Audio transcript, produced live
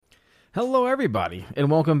Hello, everybody,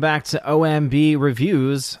 and welcome back to OMB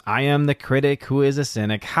Reviews. I am the critic who is a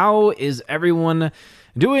cynic. How is everyone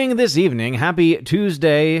doing this evening? Happy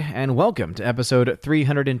Tuesday, and welcome to episode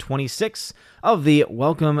 326 of the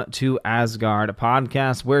Welcome to Asgard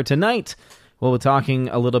podcast, where tonight we'll be talking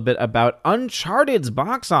a little bit about Uncharted's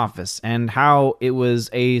box office and how it was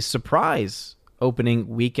a surprise opening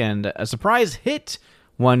weekend, a surprise hit,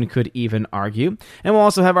 one could even argue. And we'll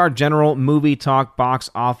also have our general movie talk box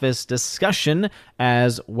office discussion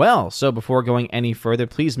as well. So before going any further,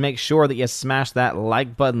 please make sure that you smash that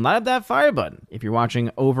like button, light up that fire button if you're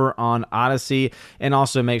watching over on Odyssey, and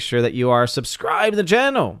also make sure that you are subscribed to the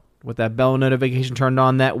channel with that bell notification turned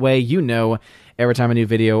on. That way you know every time a new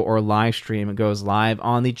video or live stream goes live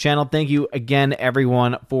on the channel. Thank you again,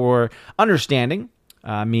 everyone, for understanding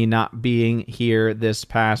me not being here this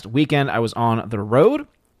past weekend. I was on the road.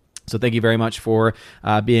 So thank you very much for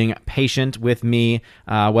being patient with me,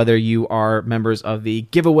 whether you are members of the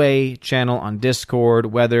giveaway channel on Discord,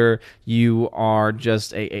 whether you are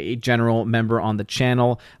just a general member on the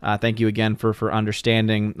channel. Thank you again for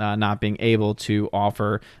understanding not being able to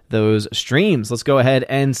offer those streams. Let's go ahead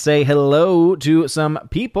and say hello to some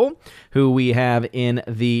people who we have in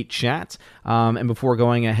the chat. And before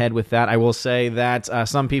going ahead with that, I will say that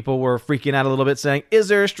some people were freaking out a little bit saying, is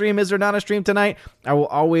there a stream? Is there not a stream tonight? I will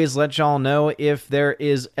always let y'all know if there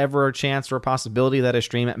is ever a chance or a possibility that a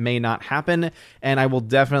stream may not happen. And I will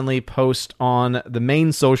definitely post on the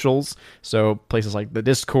main socials, so places like the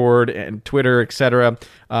Discord and Twitter, etc.,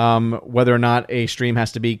 whether or not a stream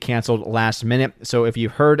has to be canceled last minute. So if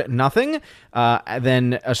you've heard nothing,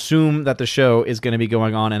 then assume that the show is going to be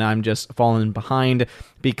going on and I'm just falling behind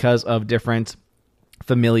because of different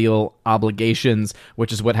familial obligations,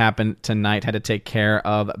 which is what happened tonight. Had to take care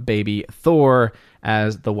of baby Thor,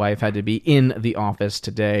 as the wife had to be in the office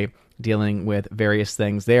today dealing with various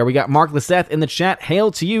things there. We got Mark Lisseth in the chat.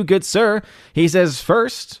 Hail to you, good sir. He says,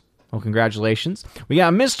 first, well, congratulations. We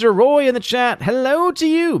got Mr. Roy in the chat. Hello to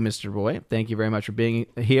you, Mr. Roy. Thank you very much for being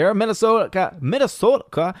here. Minnesota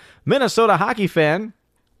hockey fan.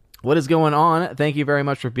 What is going on? Thank you very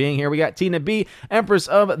much for being here. We got Tina B, Empress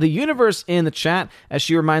of the Universe, in the chat, as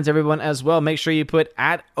she reminds everyone as well. Make sure you put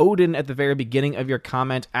 @Odin at the very beginning of your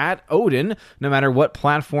comment, @Odin, no matter what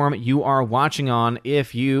platform you are watching on.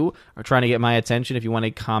 If you are trying to get my attention, if you want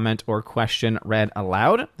a comment or question read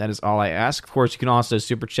aloud, that is all I ask. Of course, you can also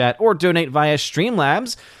super chat or donate via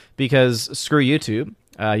Streamlabs, because screw YouTube.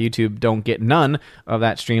 YouTube don't get none of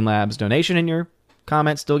that Streamlabs donation in your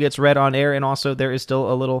comment still gets read on air, and also there is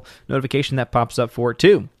still a little notification that pops up for it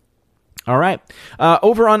too. All right.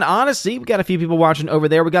 Over on Odyssey, we got a few people watching over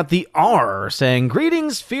there. We got the R saying,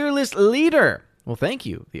 greetings, fearless leader. Well, thank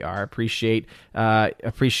you, the R. Appreciate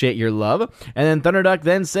your love. And then Thunderduck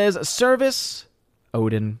then says, service,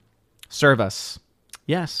 Odin, serve us.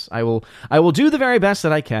 Yes, I will do the very best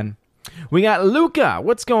that I can. We got Luca.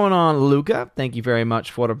 What's going on, Luca? Thank you very much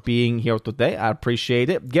for being here today. I appreciate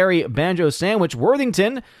it. Gary Banjo Sandwich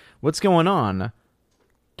Worthington. What's going on,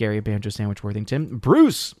 Gary Banjo Sandwich Worthington?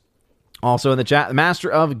 Bruce, also in the chat. The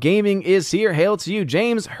Master of Gaming is here. Hail to you.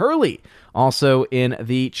 James Hurley, also in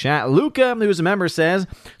the chat. Luca, who's a member, says,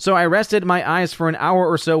 so I rested my eyes for an hour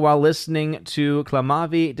or so while listening to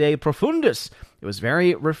Clamavi de Profundus. It was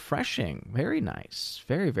very refreshing. Very nice.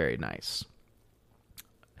 Very, very nice.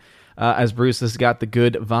 As Bruce has got the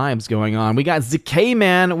good vibes going on. We got the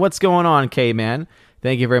K-Man. What's going on, K-Man?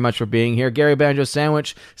 Thank you very much for being here. Gary Banjo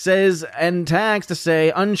Sandwich says, and tags to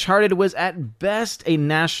say, Uncharted was at best a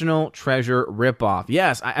National Treasure ripoff.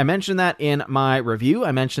 Yes, I mentioned that in my review.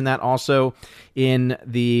 I mentioned that also in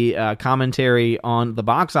the commentary on the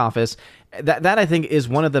box office. That I think is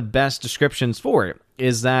one of the best descriptions for it,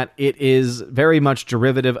 is that it is very much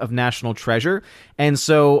derivative of National Treasure. And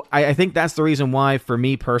so I think that's the reason why, for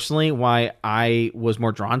me personally, why I was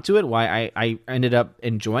more drawn to it, why I ended up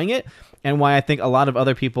enjoying it, and why I think a lot of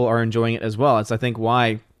other people are enjoying it as well. It's, I think,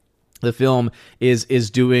 why the film is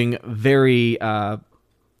doing very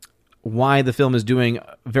why the film is doing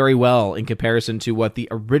very well in comparison to what the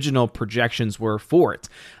original projections were for it.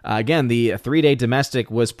 Again, the 3-day domestic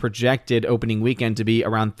was projected opening weekend to be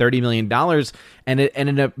around $30 million, and it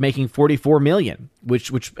ended up making $44 million,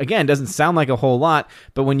 which again, doesn't sound like a whole lot,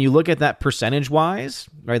 but when you look at that percentage-wise,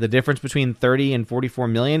 right, the difference between 30 and 44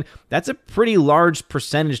 million, that's a pretty large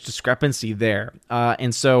percentage discrepancy there.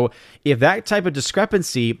 And so if that type of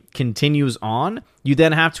discrepancy continues on, you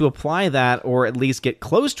then have to apply that, or at least get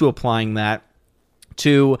close to applying that,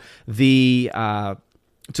 to the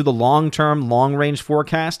long-term, long-range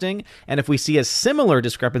forecasting. And if we see a similar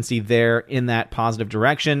discrepancy there in that positive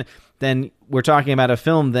direction, then we're talking about a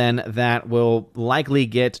film then that will likely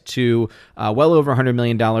get to well over $100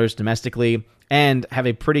 million domestically and have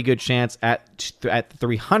a pretty good chance at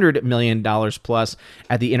 $300 million plus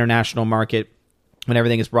at the international market when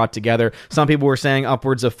everything is brought together. Some people were saying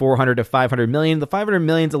upwards of 400 to 500 million. The 500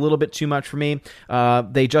 million is a little bit too much for me.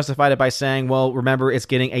 They justified it by saying, well, remember, it's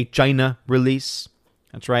getting a China release.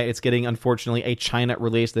 That's right. It's getting, unfortunately, a China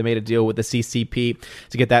release. They made a deal with the CCP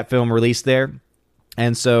to get that film released there.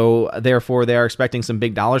 And so, therefore, they are expecting some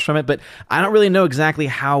big dollars from it. But I don't really know exactly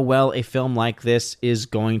how well a film like this is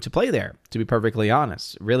going to play there, to be perfectly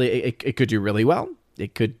honest. Really, it could do really well.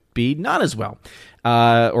 It could be not as well.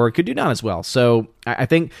 Or it could do not as well. So, I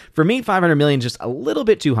think, for me, 500 million is just a little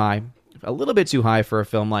bit too high. A little bit too high for a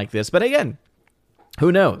film like this. But again,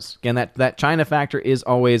 who knows? Again, that China factor is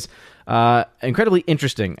always incredibly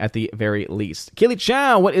interesting at the very least. Kaylee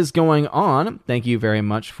Chow, what is going on? Thank you very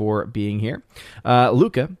much for being here.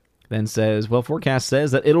 Luca then says, well, forecast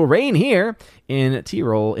says that it'll rain here in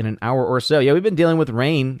T-Roll in an hour or so. Yeah, we've been dealing with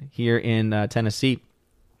rain here in Tennessee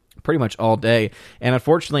pretty much all day. And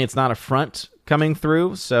unfortunately, it's not a front coming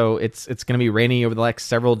through, so it's going to be rainy over the next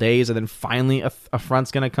several days, and then finally a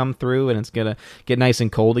front's going to come through, and it's going to get nice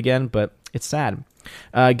and cold again, but it's sad.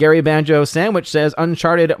 Gary Banjo Sandwich says,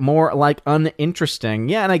 Uncharted more like uninteresting.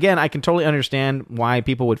 Yeah, and again, I can totally understand why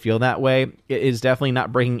people would feel that way. It is definitely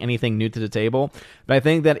not bringing anything new to the table, but I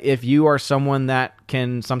think that if you are someone that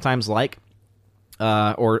can sometimes like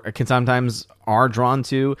or can sometimes are drawn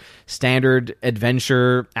to standard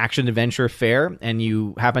action adventure fare, and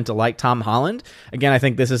you happen to like Tom Holland, again, I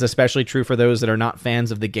think this is especially true for those that are not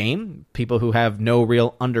fans of the game, people who have no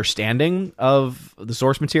real understanding of the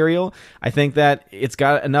source material. I think that it's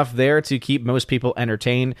got enough there to keep most people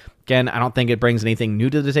entertained. Again, I don't think it brings anything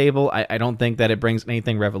new to the table. I don't think that it brings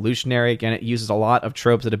anything revolutionary. Again, it uses a lot of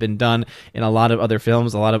tropes that have been done in a lot of other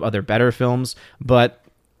films, a lot of other better films, but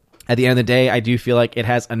at the end of the day, I do feel like it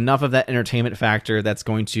has enough of that entertainment factor that's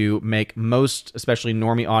going to make most, especially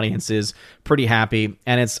normie audiences, pretty happy.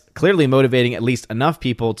 And it's clearly motivating at least enough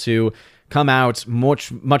people to come out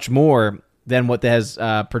much more than what that has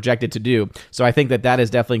projected to do. So I think that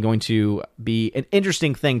is definitely going to be an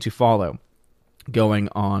interesting thing to follow going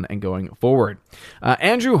on and going forward.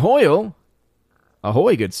 Andrew Hoyle,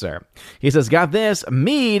 ahoy, good sir. He says, got this,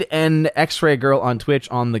 Mead and X-Ray Girl on Twitch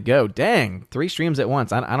on the go. Dang, 3 streams at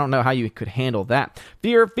once. I don't know how you could handle that.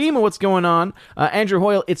 Fear FEMA, what's going on? Andrew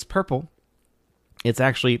Hoyle, it's purple. It's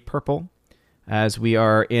actually purple, as we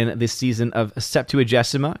are in this season of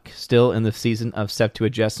Septuagesima, still in the season of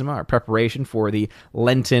Septuagesima, our preparation for the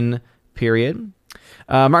Lenten period.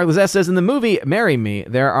 Mark Lizette says, in the movie Marry Me,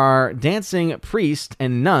 there are dancing priests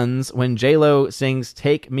and nuns when J-Lo sings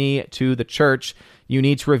Take Me to the Church. You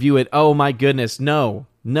need to review it. Oh my goodness, no.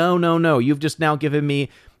 You've just now given me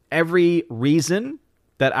every reason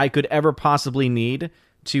that I could ever possibly need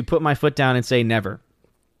to put my foot down and say never.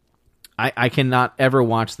 I cannot ever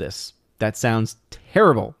watch this. That sounds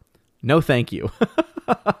terrible. No thank you.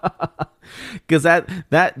 Because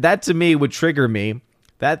that to me would trigger me.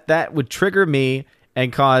 That would trigger me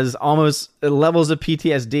and cause almost levels of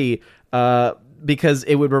PTSD because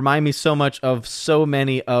it would remind me so much of so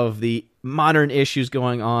many of the modern issues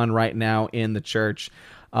going on right now in the church,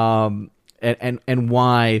 and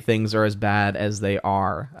why things are as bad as they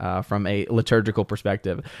are from a liturgical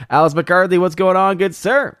perspective. Alice McCarthy, what's going on, good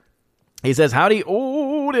sir? He says, howdy,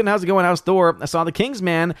 Odin, how's it going, how's Thor? I saw The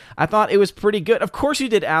Kingsman. I thought it was pretty good. Of course you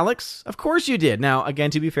did, Alex. Of course you did. Now,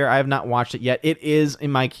 again, to be fair, I have not watched it yet. It is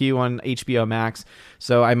in my queue on HBO Max,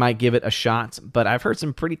 so I might give it a shot. But I've heard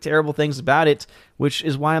some pretty terrible things about it, which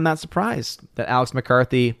is why I'm not surprised that Alex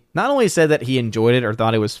McCarthy not only said that he enjoyed it or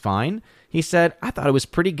thought it was fine, he said, I thought it was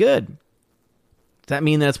pretty good. Does that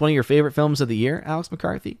mean that it's one of your favorite films of the year, Alex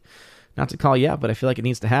McCarthy? Not to call you out, but I feel like it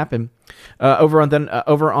needs to happen. Over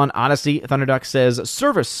on Odyssey, Thunderduck says,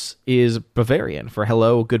 service is Bavarian for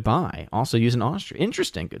hello, goodbye. Also used in Austria.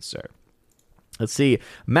 Interesting, good sir. Let's see.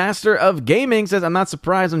 Master of Gaming says, I'm not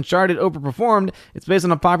surprised Uncharted overperformed. It's based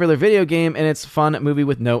on a popular video game, and it's a fun movie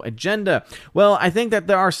with no agenda. Well, I think that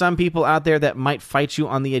there are some people out there that might fight you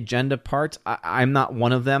on the agenda part. I'm not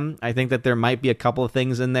one of them. I think that there might be a couple of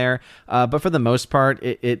things in there, but for the most part,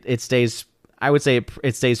 it stays, I would say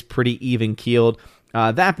it stays pretty even-keeled.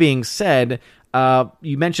 That being said,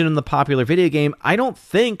 you mentioned in the popular video game, I don't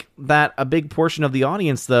think that a big portion of the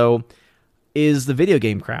audience, though, is the video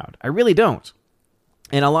game crowd. I really don't.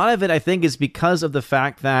 And a lot of it, I think, is because of the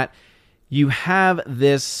fact that you have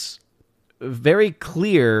this very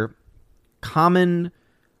clear, common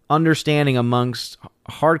understanding amongst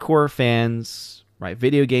hardcore fans, right,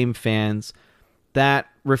 video game fans, that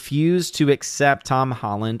refuse to accept Tom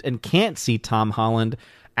Holland and can't see Tom Holland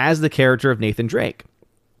as the character of Nathan Drake.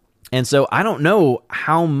 And so I don't know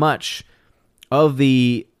how much of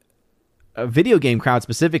the video game crowd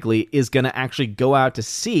specifically is going to actually go out to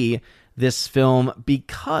see this film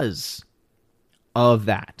because of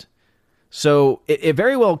that. So it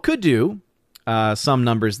very well could do some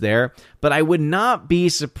numbers there, but I would not be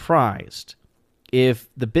surprised if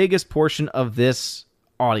the biggest portion of this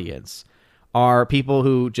audience are people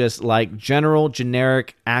who just like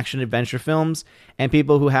generic action adventure films and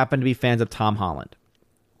people who happen to be fans of Tom Holland.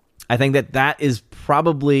 I think that is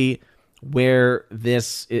probably where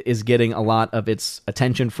this is getting a lot of its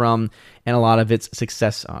attention from and a lot of its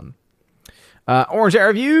success on. Orange Air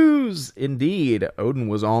Reviews. Indeed, Odin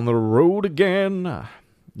was on the road again.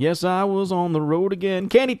 Yes, I was on the road again.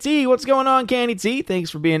 Candy T, what's going on, Candy T? Thanks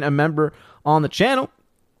for being a member on the channel.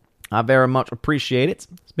 I very much appreciate it.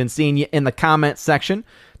 It's been seeing you in the comment section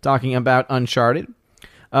talking about Uncharted.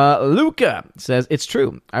 Luca says, it's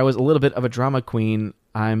true. I was a little bit of a drama queen.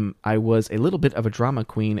 I was a little bit of a drama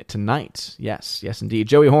queen tonight. Yes, indeed.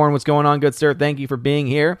 Joey Horn, what's going on, good sir? Thank you for being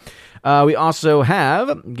here. We also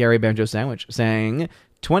have Gary Banjo Sandwich saying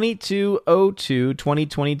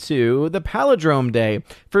 22/02/2022, the Palindrome Day.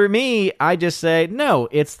 For me, I just say no.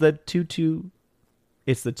 It's the 22.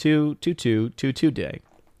 It's the 2/22/22 day.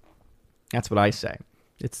 That's what I say.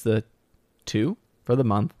 It's the 2 for the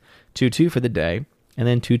month, 22 for the day, and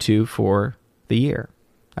then 22 for the year.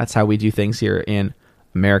 That's how we do things here in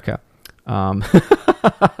America. But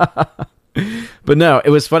no,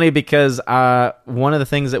 it was funny because one of the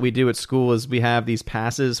things that we do at school is we have these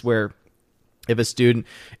passes where if a student,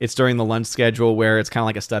 it's during the lunch schedule where it's kind of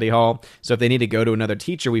like a study hall. So if they need to go to another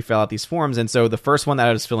teacher, we fill out these forms. And so the first one that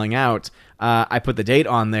I was filling out, I put the date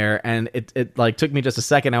on there, and it like took me just a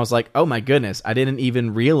second. I was like, oh my goodness, I didn't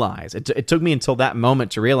even realize. It took me until that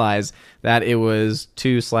moment to realize that it was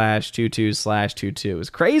 2/22/22. It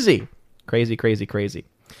was crazy. Crazy.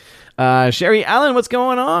 Sherry Allen, what's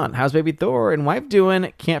going on? How's baby Thor and wife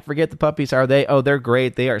doing? Can't forget the puppies. How are they? Oh, they're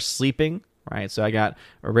great. They are sleeping. Right, so I got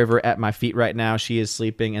a River at my feet right now. She is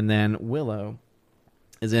sleeping, and then Willow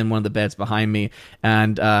is in one of the beds behind me,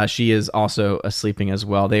 and she is also sleeping as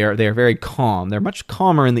well. They are very calm. They're much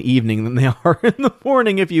calmer in the evening than they are in the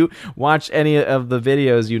morning. If you watch any of the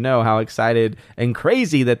videos, you know how excited and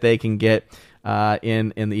crazy that they can get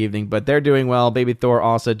in the evening. But they're doing well. Baby Thor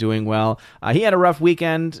also doing well. He had a rough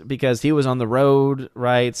weekend because he was on the road,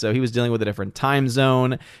 right? So he was dealing with a different time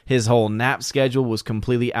zone. His whole nap schedule was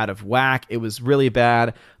completely out of whack. It was really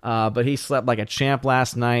bad. But he slept like a champ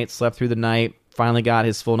last night, slept through the night, finally got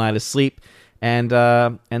his full night of sleep, and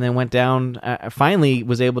then went down, finally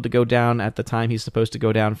was able to go down at the time he's supposed to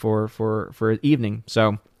go down for evening.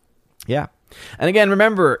 So yeah. And again,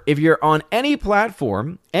 remember, if you're on any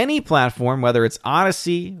platform, whether it's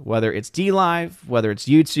Odyssey, whether it's DLive, whether it's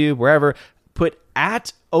YouTube, wherever, put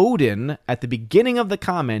 @Odin at the beginning of the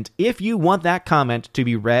comment if you want that comment to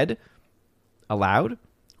be read aloud,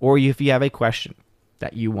 or if you have a question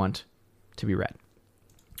that you want to be read.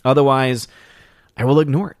 Otherwise, I will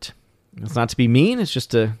ignore it. It's not to be mean, it's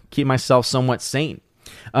just to keep myself somewhat sane.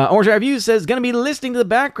 Orange Eye Reviews says, gonna be listening to the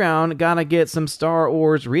background, gotta get some Star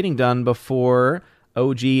Wars reading done before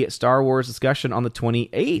OG Star Wars discussion on the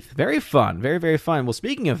 28th. Very fun, very fun. Well,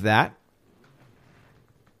 speaking of that,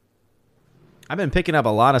 I've been picking up a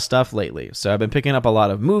lot of stuff lately. So I've been picking up a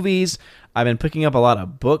lot of movies. I've been picking up a lot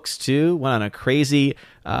of books too. Went on a crazy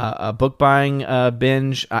book buying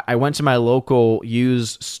binge. I went to my local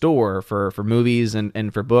used store for movies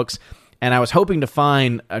and for books, and I was hoping to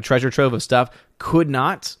find a treasure trove of stuff. Could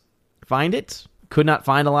not find it. Could not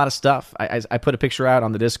find a lot of stuff. I put a picture out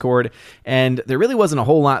on the Discord, and there really wasn't a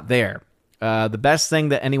whole lot there. The best thing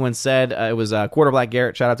that anyone said, it was Quarter Black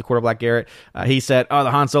Garrett. Shout out to Quarter Black Garrett. He said, oh, the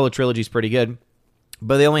Han Solo trilogy is pretty good.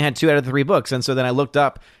 But they only had 2 out of the 3 books. And so then I looked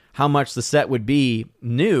up how much the set would be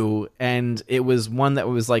new, and it was one that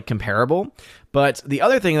was like comparable. But the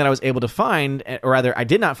other thing that I was able to find, or rather I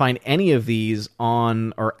did not find any of these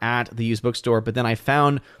on or at the used bookstore, but then I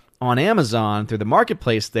found on Amazon through the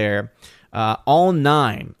marketplace there, all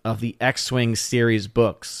 9 of the X-Wing series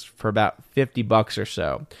books for about $50 or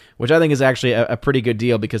so, which I think is actually a pretty good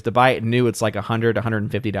deal because to buy it new, it's like $100,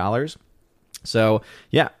 $150. So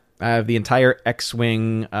yeah, I have the entire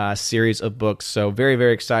X-Wing series of books, so very,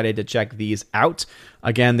 very excited to check these out.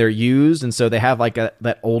 Again, they're used, and so they have like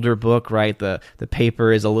that older book, right? The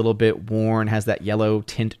paper is a little bit worn, has that yellow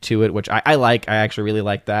tint to it, which I like. I actually really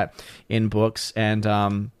like that in books,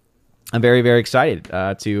 and I'm very, very excited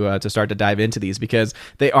to start to dive into these, because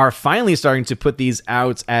they are finally starting to put these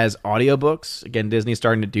out as audiobooks. Again, Disney's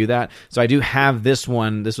starting to do that. So I do have this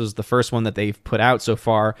one. This was the first one that they've put out so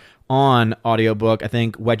far on audiobook. I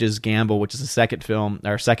think Wedge's Gamble, which is the second film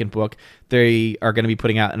or second book, they are going to be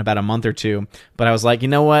putting out in about a month or two. But I was like, you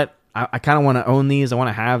know what? I kind of want to own these. I want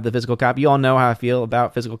to have the physical copy. You all know how I feel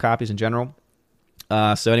about physical copies in general.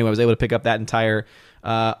 So anyway, I was able to pick up that entire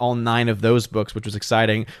all 9 of those books, which was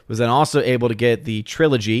exciting. Was then also able to get the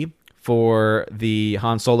trilogy for the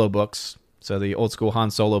Han Solo books, so the old school Han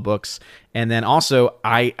Solo books. And then also,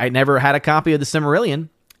 I never had a copy of the Silmarillion,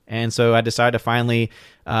 and so I decided to finally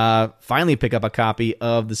pick up a copy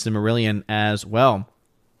of the Silmarillion as well.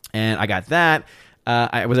 And I got that.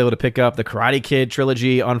 I was able to pick up the Karate Kid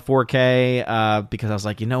trilogy on 4K because I was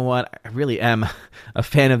like, you know what? I really am a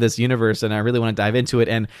fan of this universe, and I really want to dive into it.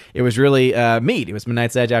 And it was really Mead. It was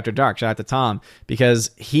Midnight's Edge After Dark. Shout out to Tom,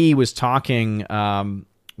 because he was talking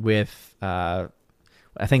with, I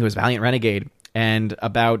think it was Valiant Renegade, and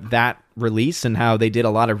about that release and how they did a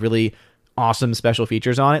lot of really awesome special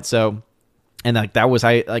features on it. So, and like that was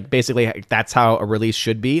basically that's how a release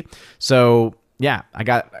should be. So yeah, I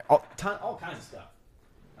got all kinds of stuff.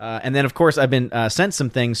 And then, of course, I've been sent some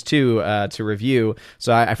things, too, to review.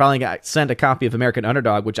 So I finally got sent a copy of American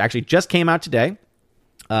Underdog, which actually just came out today.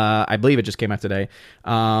 I believe it just came out today.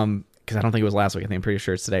 Because I don't think it was last week. I think I'm pretty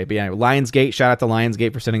sure it's today. But yeah, Lionsgate. Shout out to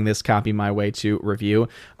Lionsgate for sending this copy my way to review.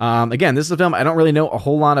 Again, this is a film I don't really know a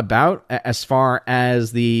whole lot about as far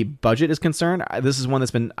as the budget is concerned. This is one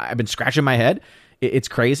I've been scratching my head. It's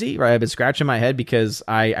crazy, right? I've been scratching my head because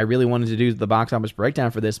I really wanted to do the box office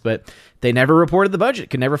breakdown for this, but they never reported the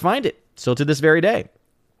budget. Could never find it. Still to this very day.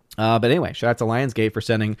 But anyway, shout out to Lionsgate for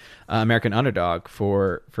sending American Underdog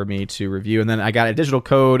for me to review. And then I got a digital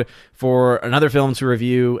code for another film to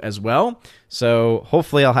review as well. So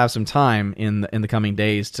hopefully I'll have some time in the coming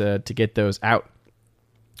days to get those out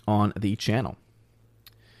on the channel.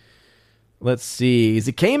 Let's see.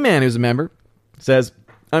 ZK Man, who's a member, says,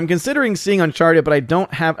 I'm considering seeing Uncharted, but I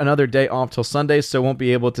don't have another day off till Sunday, so won't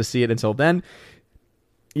be able to see it until then.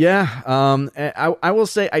 Yeah, I will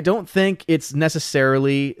say I don't think it's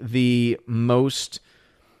necessarily the most.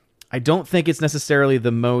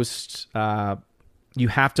 You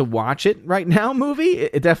have to watch it right now movie.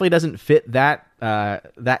 It definitely doesn't fit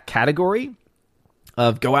that category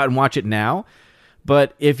of go out and watch it now.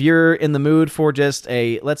 But if you're in the mood for just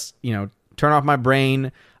let's turn off my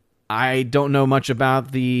brain. I don't know much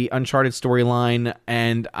about the Uncharted storyline,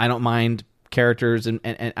 and I don't mind characters, and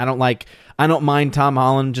I don't mind Tom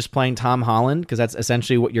Holland just playing Tom Holland, because that's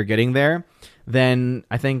essentially what you're getting there. Then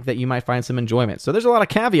I think that you might find some enjoyment. So there's a lot of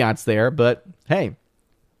caveats there, but hey,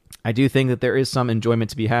 I do think that there is some enjoyment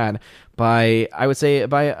to be had by a fair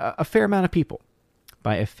amount of people.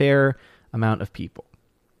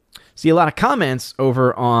 See a lot of comments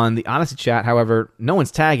over on the Odyssey chat. However, no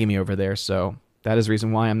one's tagging me over there, so that is the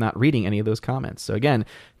reason why I'm not reading any of those comments. So again,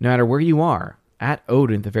 no matter where you are, at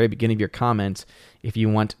Odin at the very beginning of your comment, if you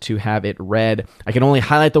want to have it read. I can only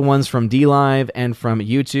highlight the ones from DLive and from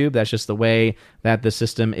YouTube. That's just the way that the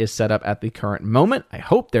system is set up at the current moment. I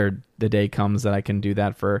hope the day comes that I can do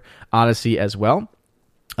that for Odyssey as well.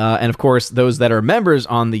 And of course, those that are members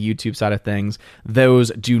on the YouTube side of things, those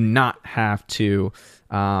do not have to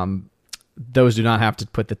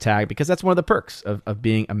put the tag, because that's one of the perks of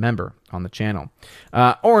being a member on the channel.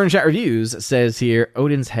 Orange at Reviews says here,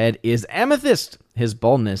 Odin's head is amethyst. His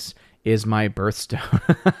baldness is my birthstone.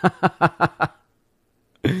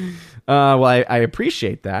 Well, I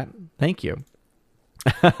appreciate that. Thank you.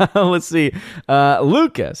 Let's see.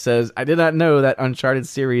 Luca says, I did not know that Uncharted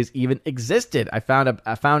series even existed. I found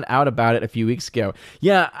out about it a few weeks ago.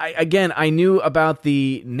 Yeah, I knew about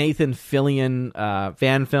the Nathan Fillion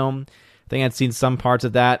fan film. I think I'd seen some parts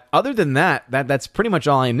of that. Other than that's pretty much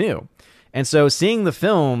all I knew. And so seeing the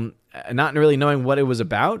film, not really knowing what it was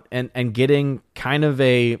about, and getting kind of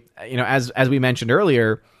as we mentioned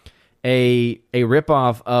earlier, a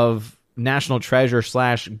ripoff of National Treasure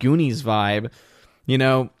 / Goonies vibe,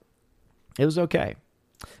 it was okay.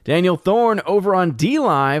 Daniel Thorne over on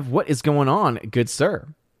DLive, what is going on, good sir?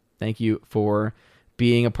 Thank you for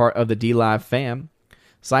being a part of the DLive fam.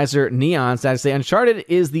 Slicer Neon says, Uncharted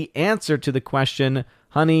is the answer to the question,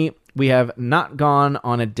 honey, we have not gone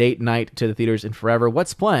on a date night to the theaters in forever.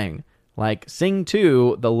 What's playing? Like Sing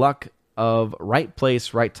 2, the luck of right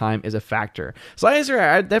place, right time is a factor. Slicer,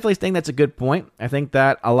 I definitely think that's a good point. I think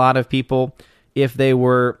that a lot of people, if they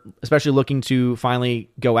were especially looking to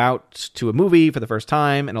finally go out to a movie for the first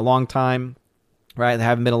time in a long time, right? There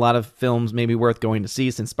haven't been a lot of films maybe worth going to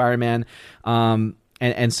see since Spider-Man.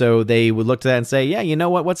 And so they would look to that and say, yeah, you know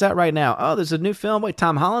what? What's that right now? Oh, there's a new film. Wait,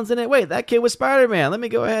 Tom Holland's in it? Wait, that kid was Spider-Man. Let me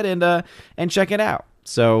go ahead and check it out.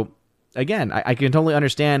 So, again, I can totally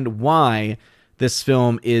understand why this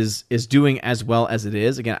film is doing as well as it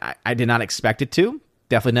is. Again, I did not expect it to.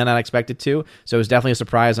 Definitely did not expect it to. So it was definitely a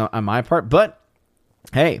surprise on my part. But,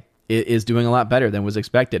 hey, it is doing a lot better than was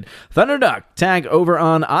expected. Thunderduck tag over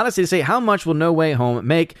on Odyssey to say, how much will No Way Home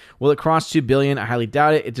make? Will it cross $2 billion? I highly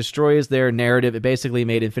doubt it. It destroys their narrative. It basically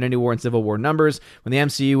made Infinity War and Civil War numbers when the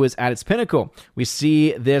MCU was at its pinnacle. We will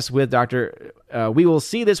see this with Doctor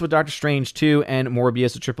Strange 2 and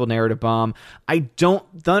Morbius, a triple narrative bomb.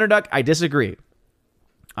 Thunderduck, I disagree.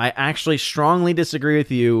 I actually strongly disagree with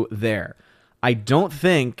you there. I don't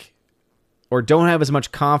think, or don't have as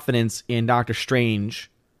much confidence in Doctor Strange.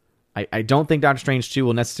 I don't think Doctor Strange 2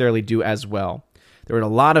 will necessarily do as well. There were a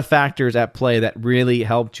lot of factors at play that really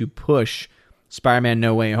helped to push Spider-Man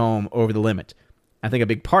No Way Home over the limit. I think a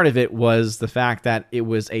big part of it was the fact that it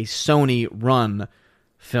was a Sony-run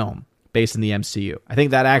film based in the MCU. I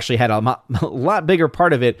think that actually had a lot bigger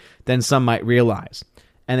part of it than some might realize.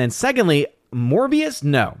 And then secondly, Morbius,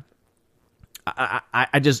 no.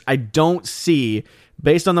 I don't see,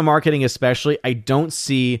 based on the marketing especially, I don't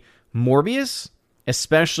see Morbius,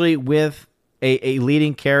 especially with a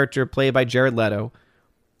leading character played by Jared Leto,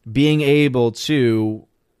 being able to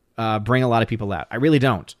bring a lot of people out. I really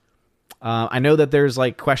don't. I know that there's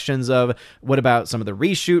like questions of what about some of the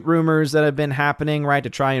reshoot rumors that have been happening, right,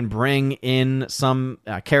 to try and bring in some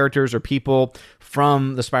characters or people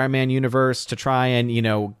from the Spider-Man universe to try and, you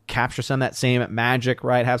know, capture some of that same magic,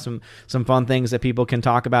 right, have some fun things that people can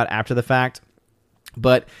talk about after the fact.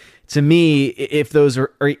 But to me, if those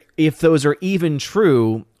are even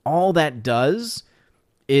true, all that does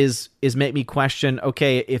is make me question,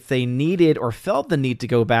 okay, if they needed or felt the need to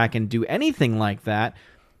go back and do anything like that,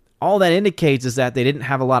 all that indicates is that they didn't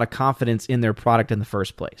have a lot of confidence in their product in the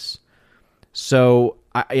first place. So,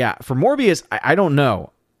 for Morbius, I don't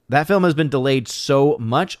know. That film has been delayed so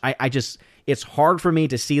much. It's hard for me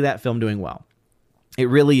to see that film doing well. It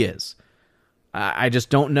really is. I just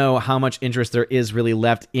don't know how much interest there is really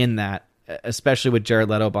left in that, especially with Jared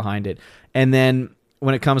Leto behind it. And then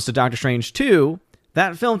when it comes to Doctor Strange 2,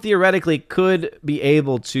 that film theoretically could be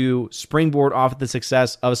able to springboard off of the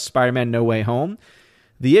success of Spider-Man No Way Home.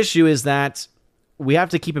 The issue is that we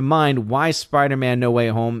have to keep in mind why Spider-Man No Way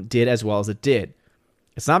Home did as well as it did.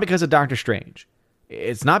 It's not because of Doctor Strange.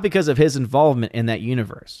 It's not because of his involvement in that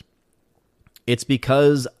universe. It's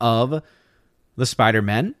because of the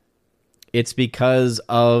Spider-Men. It's because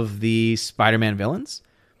of the Spider-Man villains.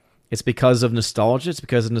 It's because of nostalgia. It's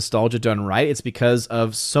because of nostalgia done right. It's because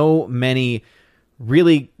of so many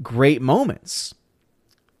really great moments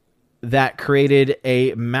that created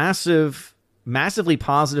a massively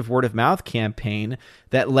positive word of mouth campaign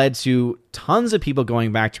that led to tons of people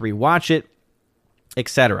going back to rewatch it,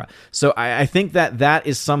 etc. So I think that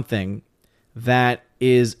is something that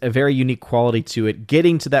is a very unique quality to it,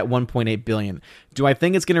 getting to that 1.8 billion. Do I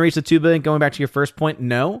think it's going to reach the 2 billion? Going back to your first point,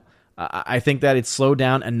 no. I think that it's slowed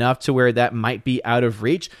down enough to where that might be out of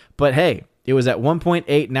reach. But hey, it was at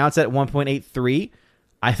 1.8, now it's at 1.83.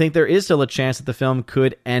 I think there is still a chance that the film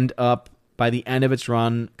could end up, by the end of its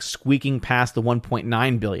run, squeaking past the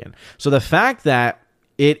 1.9 billion. So the fact that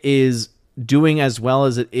it is doing as well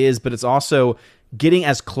as it is, but it's also getting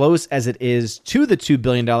as close as it is to the $2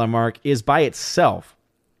 billion mark is by itself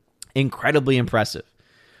incredibly impressive.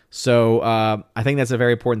 So I think that's a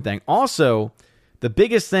very important thing. Also, the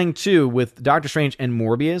biggest thing too with Doctor Strange and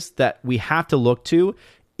Morbius that we have to look to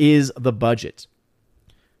is the budget.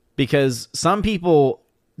 Because some people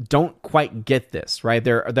don't quite get this, right?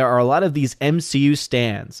 There are a lot of these MCU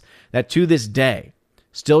stans that to this day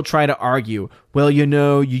still try to argue, well, you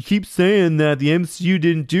know, you keep saying that the MCU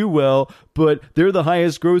didn't do well, but they're the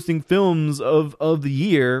highest grossing films of the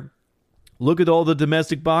year. Look at all the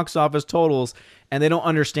domestic box office totals. And they don't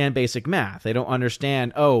understand basic math. They don't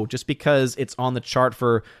understand, just because it's on the chart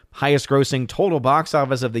for highest grossing total box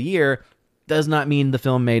office of the year does not mean the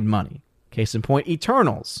film made money. Case in point,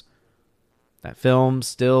 Eternals. That film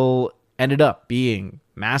still ended up being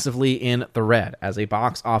massively in the red as a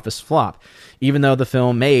box office flop, even though the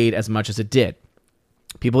film made as much as it did.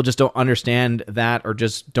 People just don't understand that, or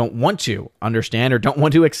just don't want to understand, or don't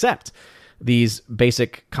want to accept these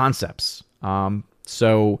basic concepts. The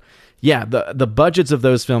budgets of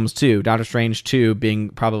those films too, Doctor Strange 2 being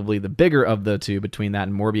probably the bigger of the two between that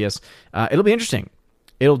and Morbius, it'll be interesting.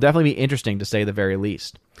 It'll definitely be interesting, to say the very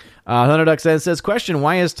least. Thunderduck says, question,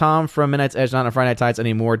 why is Tom from Midnight's Edge not on Friday Night Tights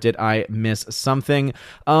anymore? Did I miss something?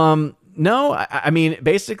 No, I mean,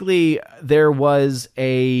 basically, there was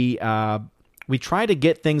a we tried to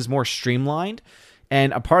get things more streamlined.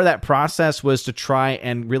 And a part of that process was to try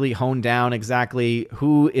and really hone down exactly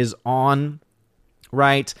who is on,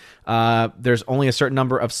 right? There's only a certain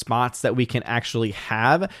number of spots that we can actually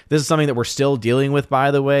have. This is something that we're still dealing with, by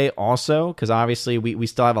the way, also, because obviously we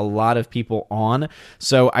still have a lot of people on.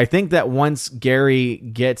 So I think that once Gary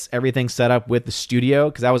gets everything set up with the studio,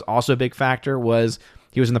 because that was also a big factor, was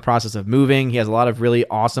he was in the process of moving. He has a lot of really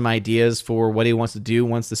awesome ideas for what he wants to do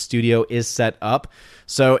once the studio is set up.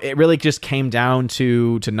 So it really just came down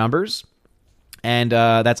to numbers, and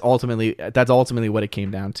that's ultimately what it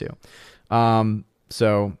came down to.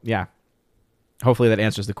 So yeah, hopefully that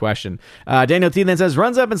answers the question. Daniel T then says,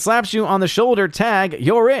 runs up and slaps you on the shoulder. Tag,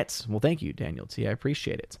 you're it. Well, thank you, Daniel T. I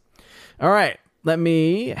appreciate it. All right. Let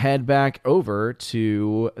me head back over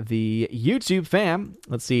to the YouTube fam.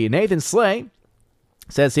 Let's see. Nathan Slay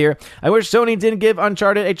says here, I wish Sony didn't give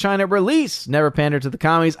Uncharted a China release. Never pander to the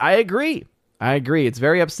commies. I agree. It's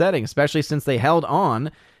very upsetting, especially since they held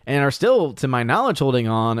on and are still, to my knowledge, holding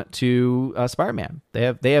on to Spider-Man.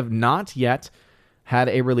 They have not yet had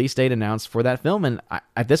a release date announced for that film, and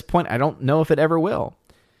at this point, I don't know if it ever will.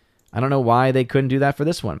 I don't know why they couldn't do that for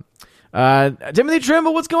this one. Timothy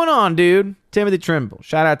Trimble, what's going on, dude? Timothy Trimble,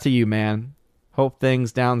 shout out to you, man. Hope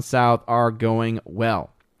things down south are going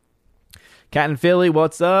well. Cat and Philly,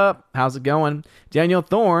 what's up? How's it going? Daniel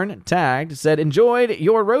Thorne, tagged, said, enjoyed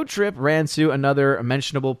your road trip. Ran to another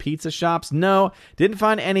mentionable pizza shops. No, didn't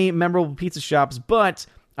find any memorable pizza shops, but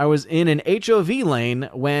I was in an HOV lane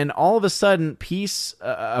when all of a sudden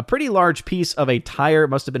a pretty large piece of a tire,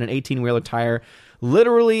 must have been an 18-wheeler tire,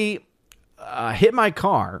 literally hit my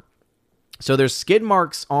car. So there's skid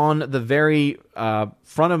marks on the very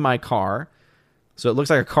front of my car. So it looks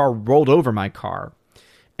like a car rolled over my car.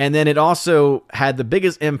 And then it also had the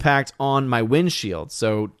biggest impact on my windshield.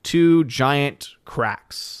 So 2 giant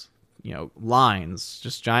cracks, lines,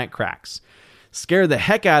 just giant cracks. Scared the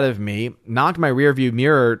heck out of me, knocked my rear view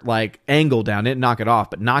mirror angle down. Didn't knock it off,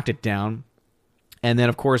 but knocked it down. And then,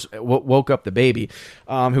 of course, woke up the baby,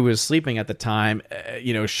 who was sleeping at the time.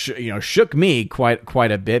 Shook me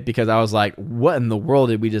quite a bit because I was like, "What in the world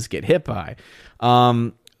did we just get hit by?"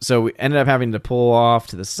 So we ended up having to pull off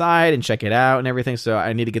to the side and check it out and everything. So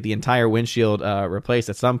I need to get the entire windshield replaced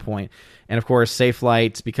at some point. And of course,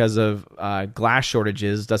 Safelite, because of glass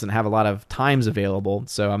shortages, doesn't have a lot of times available.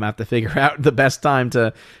 So I'm going to have to figure out the best time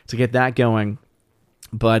to get that going.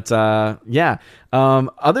 But yeah,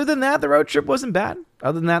 other than that, the road trip wasn't bad.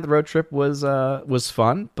 Other than that, the road trip was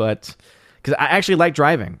fun. But because I actually like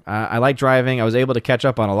driving. I like driving. I was able to catch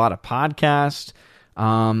up on a lot of podcasts.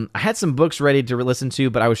 I had some books ready to listen to,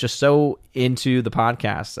 but I was just so into the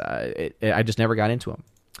podcast, I just never got into them.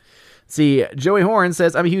 See, Joey Horn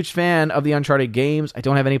says, I'm a huge fan of the Uncharted games. I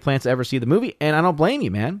don't have any plans to ever see the movie, and I don't blame you,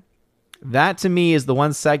 man. That, to me, is the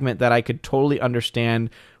one segment that I could totally understand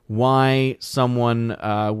why someone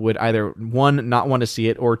would either, 1, not want to see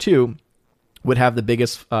it, or 2, would have the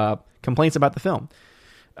biggest complaints about the film.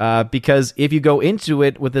 Because if you go into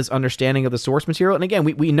it with this understanding of the source material, and again,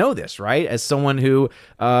 we know this, right? As someone who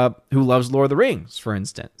loves Lord of the Rings, for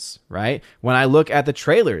instance, right? When I look at the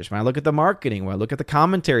trailers, when I look at the marketing, when I look at the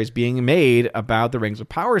commentaries being made about the Rings of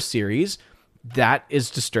Power series, that is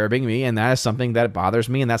disturbing me, and that is something that bothers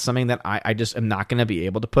me, and that's something that I just am not going to be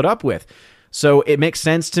able to put up with. So it makes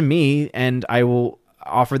sense to me, and I will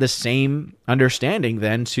offer the same understanding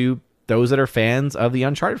then to those that are fans of the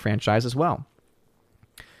Uncharted franchise as well.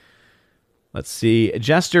 Let's see.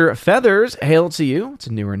 Jester Feathers, hail to you. It's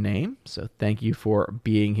a newer name, so thank you for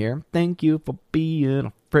being here. Thank you for being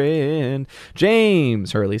a friend.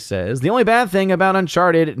 James Hurley says, the only bad thing about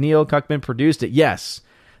Uncharted, Neil Cuckman produced it. Yes,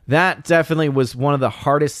 that definitely was one of the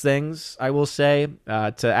hardest things, I will say,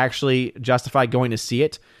 to actually justify going to see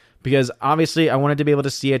it. Because obviously I wanted to be able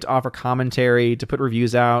to see it, to offer commentary, to put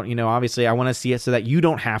reviews out. Obviously I want to see it so that you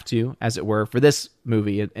don't have to, as it were, for this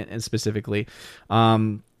movie and specifically.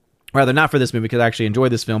 Rather, not for this movie, because I actually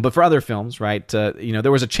enjoyed this film, but for other films, right?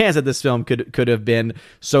 There was a chance that this film could have been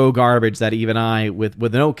so garbage that even I, with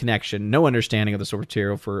no connection, no understanding of the source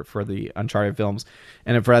material for the Uncharted films,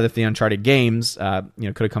 and for the Uncharted games,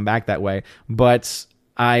 could have come back that way. But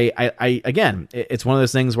I again, it's one of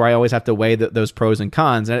those things where I always have to weigh those pros and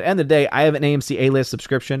cons. And at the end of the day, I have an AMC A-list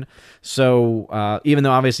subscription, so even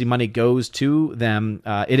though obviously money goes to them,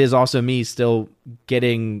 it is also me still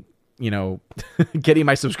getting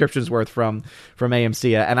my subscriptions worth from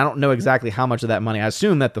AMC, and I don't know exactly how much of that money. I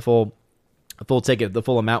assume that the full ticket, the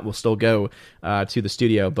full amount will still go to the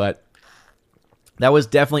studio, but that was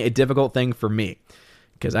definitely a difficult thing for me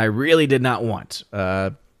because I really did not want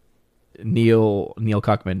Neil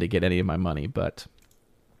Cuckman to get any of my money. But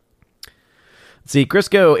See,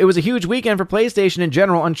 Crisco, it was a huge weekend for PlayStation in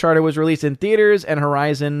general. Uncharted was released in theaters, and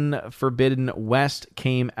Horizon Forbidden West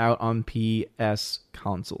came out on PS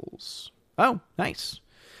consoles. Oh, nice.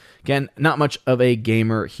 Again, not much of a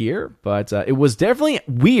gamer here, but it was definitely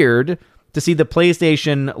weird to see the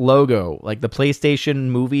PlayStation logo, like the PlayStation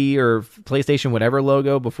movie or PlayStation whatever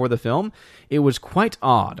logo before the film. It was quite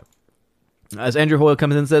odd. As Andrew Hoyle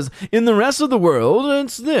comes in and says, in the rest of the world,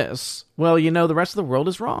 it's this. Well, the rest of the world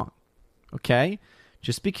is wrong. Okay?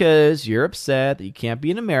 Just because you're upset that you can't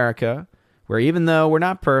be in America, where even though we're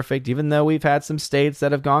not perfect, even though we've had some states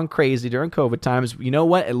that have gone crazy during COVID times, you know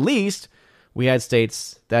what? At least we had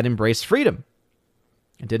states that embraced freedom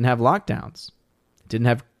and didn't have lockdowns, didn't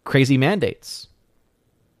have crazy mandates.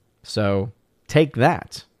 So take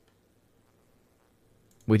that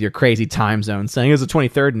with your crazy time zone saying it's the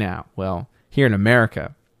 23rd now. Well, here in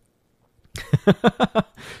America.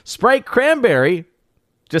 Sprite Cranberry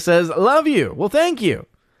just says, love you. Well, thank you.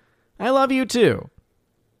 I love you too.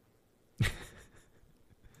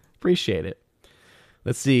 Appreciate it.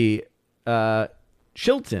 Let's see.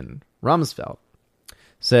 Chilton Rumsfeld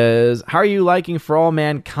says, how are you liking For All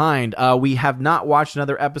Mankind? We have not watched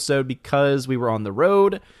another episode because we were on the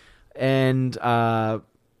road, and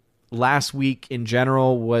last week in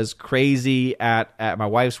general was crazy at my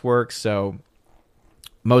wife's work, so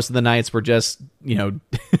most of the nights were just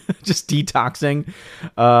just detoxing,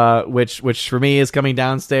 which for me is coming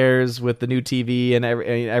downstairs with the new TV and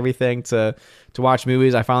everything to watch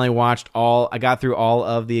movies. I finally I got through all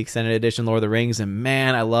of the extended edition Lord of the Rings, and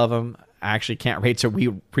man, I love them. I actually can't wait to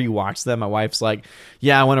rewatch them. My wife's like,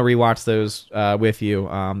 yeah, I want to rewatch those with you,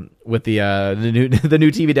 with the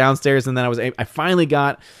new TV downstairs. And then I finally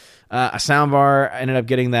got a soundbar. I ended up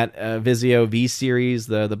getting that Vizio V series,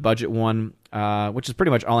 the budget one, which is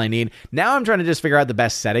pretty much all I need. Now I'm trying to just figure out the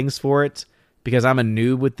best settings for it, because I'm a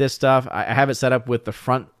noob with this stuff. I have it set up with the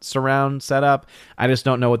front surround setup. I just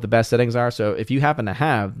don't know what the best settings are. So if you happen to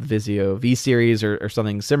have Vizio V series or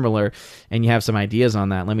something similar and you have some ideas on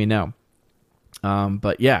that, let me know.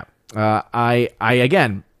 But yeah, I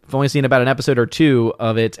again, I've only seen about an episode or two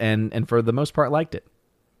of it, and for the most part liked it.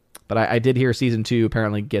 But I did hear season 2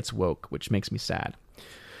 apparently gets woke, which makes me sad.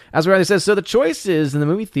 As Riley says, so the choices in the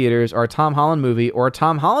movie theaters are a Tom Holland movie or a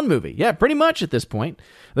Tom Holland movie. Yeah, pretty much at this point.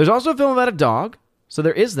 There's also a film about a dog, so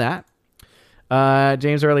there is that.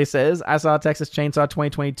 James Early says, I saw Texas Chainsaw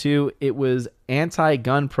 2022. It was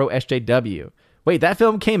anti-gun pro SJW. Wait, that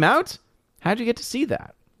film came out? How'd you get to see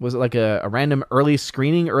that? Was it like a random early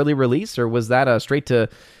screening, early release, or was that a straight to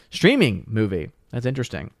streaming movie? That's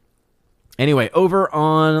interesting. Anyway, over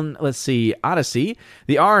on, let's see, Odyssey,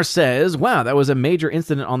 the R says, wow, that was a major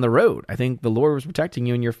incident on the road. I think the Lord was protecting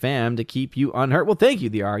you and your fam to keep you unhurt. Well, thank you,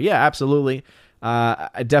 the R. Yeah, absolutely.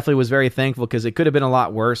 I definitely was very thankful, because it could have been a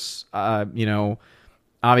lot worse. Obviously,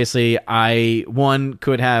 I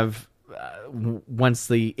could have, once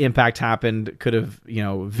the impact happened, could have,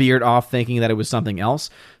 veered off thinking that it was something else.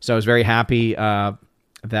 So I was very happy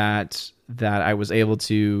that I was able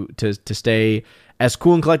to stay as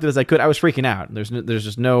cool and collected as I could. I was freaking out. There's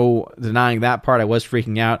just no denying that part. I was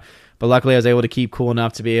freaking out, but luckily I was able to keep cool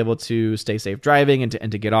enough to be able to stay safe driving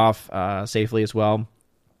and to get off safely as well.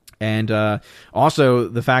 And also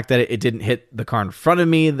the fact that it didn't hit the car in front of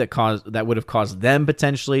me that would have caused them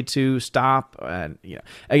potentially to stop. And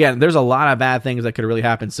again, there's a lot of bad things that could really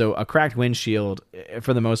happen. So a cracked windshield,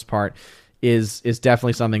 for the most part, is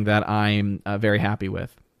definitely something that I'm very happy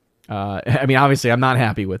with. I mean, obviously, I'm not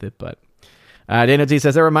happy with it, but. Daniel T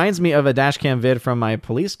says, that reminds me of a dash cam vid from my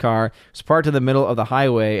police car. It's parked in the middle of the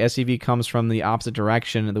highway. SUV comes from the opposite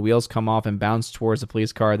direction, and the wheels come off and bounce towards the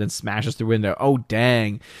police car, then smashes through the window. Oh,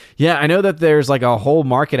 dang. Yeah, I know that there's like a whole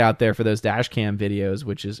market out there for those dash cam videos,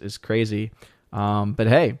 which is crazy. But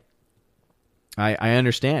hey, I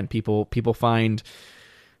understand. People find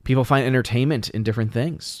entertainment in different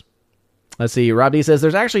things. Let's see. Rob D says,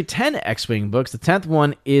 there's actually 10 X-Wing books. The 10th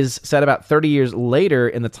one is set about 30 years later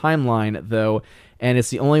in the timeline, though, and it's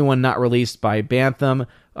the only one not released by Bantam.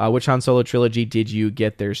 Which Han Solo trilogy did you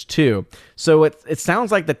get? There's 2. So it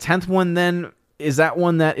sounds like the 10th one, then, is that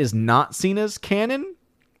one that is not seen as canon?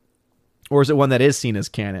 Or is it one that is seen as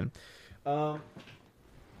canon? 1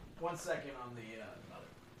 second on the other.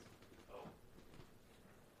 Oh.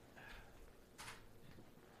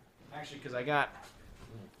 Actually, because I got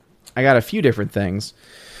a few different things.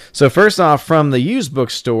 So first off, from the used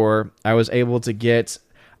bookstore, I wasn't able to get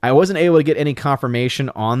any confirmation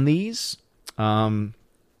on these, but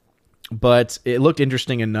it looked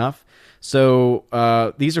interesting enough.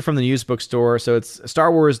 So these are from the used bookstore. So it's Star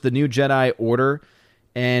Wars: The New Jedi Order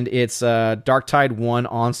and it's Dark Tide 1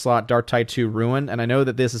 Onslaught, Dark Tide 2 Ruin, and I know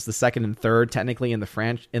that this is the second and third technically in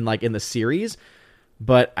the in the series,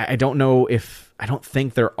 but I don't know if I don't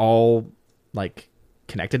think they're all like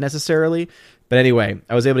connected necessarily. But anyway,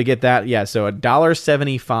 I was able to get that. Yeah, so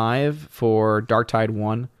 $1.75 for Dark Tide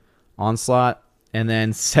 1 Onslaught, and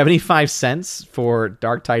then 75 cents for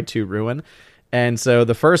Dark Tide 2 Ruin. And so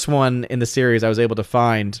the first one in the series I was able to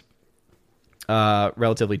find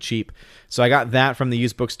relatively cheap. So I got that from the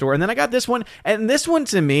used bookstore, and then I got this one. And this one,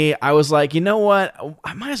 to me, I was like, you know what?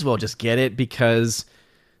 I might as well just get it, because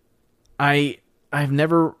I've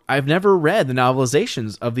never read the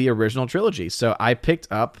novelizations of the original trilogy. So I picked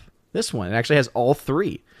up this one. It actually has all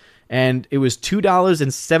three, and it was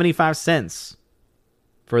 $2.75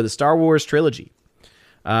 for the Star Wars trilogy.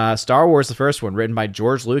 Star Wars, the first one, written by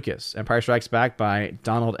George Lucas. Empire Strikes Back by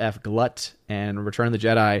Donald F. Glut. And Return of the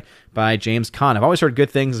Jedi by James Caan. I've always heard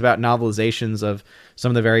good things about novelizations of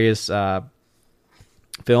some of the various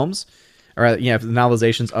films. Or, the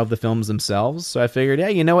novelizations of the films themselves. So I figured, yeah,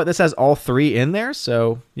 you know what? This has all three in there.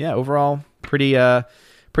 So, yeah, overall, pretty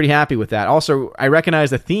happy with that. Also, I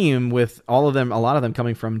recognize the theme with all of them, a lot of them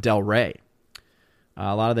coming from Del Rey.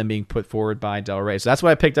 A lot of them being put forward by Del Rey. So that's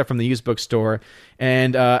what I picked up from the used bookstore.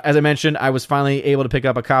 And as I mentioned, I was finally able to pick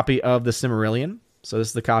up a copy of The Silmarillion. So this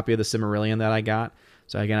is the copy of The Silmarillion that I got.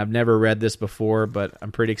 So again, I've never read this before, but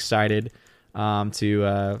I'm pretty excited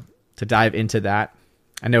to dive into that.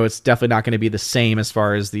 I know it's definitely not going to be the same as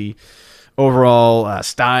far as the overall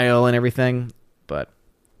style and everything.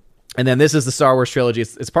 And then this is the Star Wars trilogy.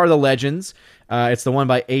 It's part of the Legends. It's the one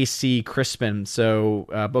by A.C. Crispin.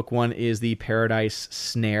 So book one is the Paradise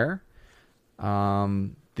Snare.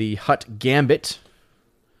 The Hutt Gambit.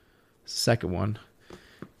 Second one.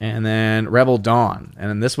 And then Rebel Dawn. And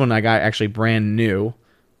then this one I got actually brand new.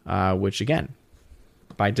 Which again,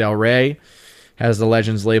 by Del Rey. Has the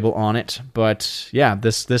Legends label on it. But yeah,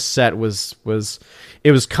 this set was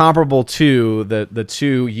comparable to the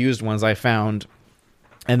two used ones I found.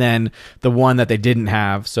 And then the one that they didn't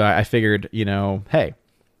have. So I figured, hey,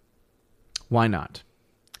 why not?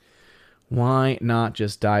 Why not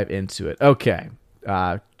just dive into it? Okay.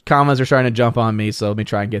 Comments are starting to jump on me, so let me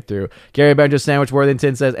try and get through. Gary Benjo Sandwich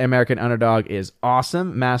Worthington says American Underdog is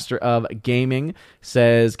awesome. Master of Gaming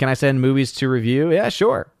says, can I send movies to review? Yeah,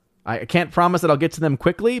 sure. I can't promise that I'll get to them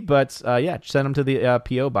quickly, but yeah, send them to the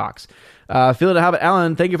P.O. box. Phil to Habit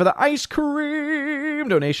Allen, thank you for the ice cream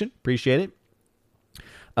donation. Appreciate it.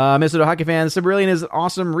 Mr. Hockey fan, Silmarillion is an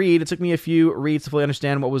awesome read. It took me a few reads to fully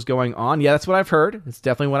understand what was going on. Yeah, that's what I've heard. It's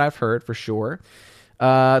definitely what I've heard for sure.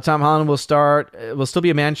 Tom Holland will still be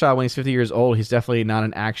a man-child when he's 50 years old. He's definitely not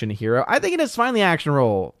an action hero. I think he does fine the action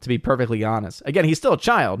role, to be perfectly honest. Again, he's still a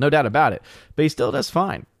child, no doubt about it, but he still does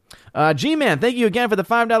fine. G-Man, thank you again for the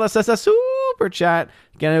 $5 SS super chat.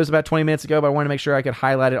 Again, it was about 20 minutes ago, but I wanted to make sure I could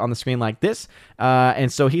highlight it on the screen like this.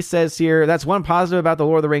 And so he says here, that's one positive about the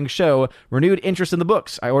Lord of the Rings show. Renewed interest in the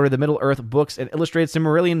books. I ordered the Middle-earth books and illustrated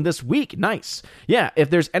Silmarillion this week. Nice. Yeah, if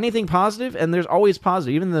there's anything positive, and there's always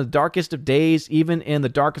positive, even in the darkest of days, even in the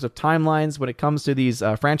darkest of timelines, when it comes to these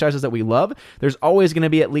franchises that we love, there's always going to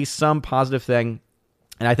be at least some positive thing.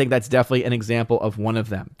 And I think that's definitely an example of one of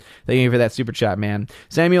them. Thank you for that super chat, man.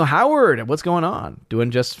 Samuel Howard, what's going on?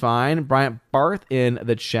 Doing just fine. Bryant Barth in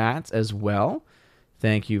the chat as well.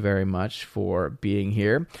 Thank you very much for being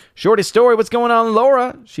here. Shorty Story, what's going on,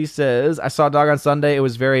 Laura? She says, I saw Dog on Sunday. It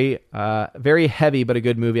was very, very heavy, but a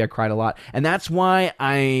good movie. I cried a lot. And that's why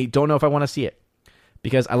I don't know if I want to see it.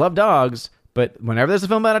 Because I love dogs, but whenever there's a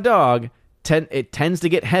film about a dog, it tends to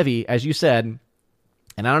get heavy, as you said.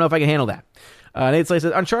 And I don't know if I can handle that. Nate Slay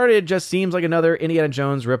says, Uncharted just seems like another Indiana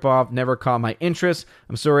Jones ripoff. Never caught my interest.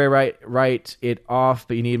 I'm sorry I write it off,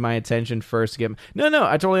 but you need my attention first to get... No,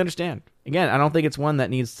 I totally understand. Again, I don't think it's one that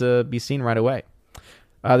needs to be seen right away.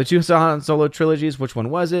 The two Han Solo trilogies, which one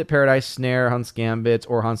was it? Paradise Snare, Hunt's Gambit,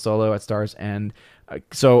 or Han Solo at Star's End.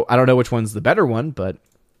 So I don't know which one's the better one, but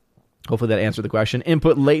hopefully that answered the question.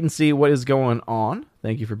 Input latency, what is going on?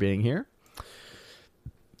 Thank you for being here.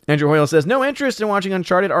 Andrew Hoyle says, no interest in watching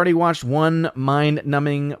Uncharted. Already watched one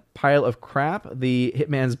mind-numbing pile of crap, The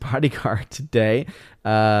Hitman's Bodyguard, today.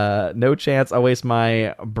 No chance I'll waste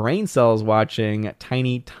my brain cells watching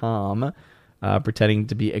Tiny Tom pretending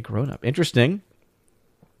to be a grown-up. Interesting.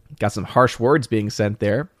 Got some harsh words being sent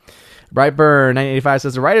there. Brightburn1985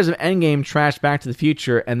 says, the writers of Endgame trashed Back to the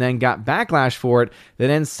Future and then got backlash for it. They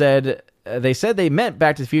then said... They said they meant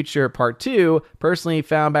Back to the Future Part 2. Personally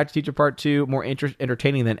found Back to the Future Part 2 more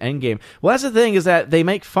entertaining than Endgame. Well, that's the thing, is that they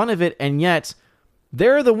make fun of it, and yet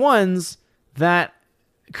they're the ones that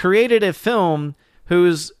created a film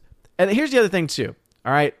whose... And here's the other thing, too.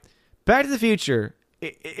 All right? Back to the Future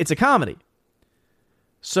it's a comedy.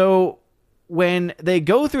 So when they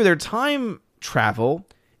go through their time travel,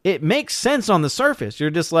 it makes sense on the surface. You're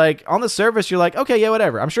just like, on the surface, you're like, okay, yeah,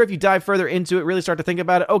 whatever. I'm sure if you dive further into it, really start to think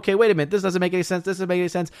about it, okay, wait a minute, this doesn't make any sense, this doesn't make any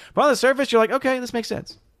sense. But on the surface, you're like, okay, this makes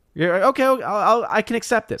sense. You're like, okay, I can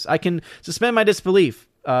accept this. I can suspend my disbelief,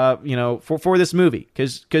 for this movie,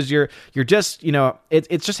 because you're just,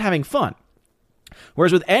 it's just having fun.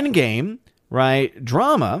 Whereas with Endgame, right,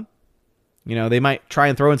 drama, they might try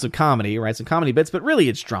and throw in some comedy, right? Some comedy bits, but really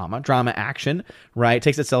it's drama action, right?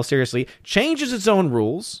 Takes itself seriously, changes its own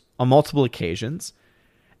rules on multiple occasions.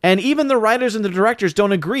 And even the writers and the directors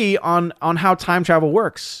don't agree on how time travel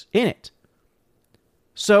works in it.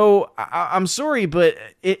 So I'm sorry, but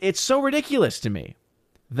it's so ridiculous to me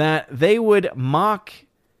that they would mock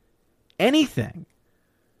anything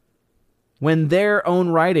when their own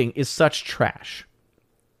writing is such trash.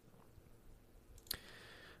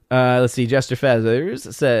 Let's see. Jester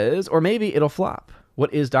Feathers says, or maybe it'll flop.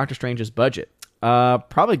 What is Doctor Strange's budget?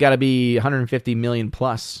 Probably got to be 150 million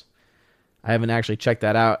plus. I haven't actually checked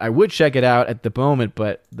that out. I would check it out at the moment,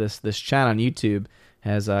 but this chat on YouTube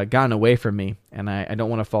has gotten away from me, and I don't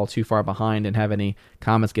want to fall too far behind and have any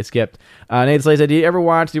comments get skipped. Nate Slay said, did you ever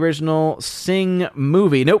watch the original Sing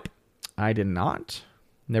movie? Nope, I did not.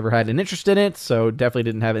 Never had an interest in it, so definitely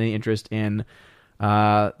didn't have any interest in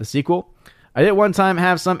the sequel. I did one time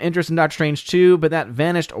have some interest in Doctor Strange 2, but that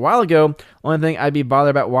vanished a while ago. Only thing I'd be bothered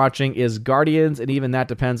about watching is Guardians, and even that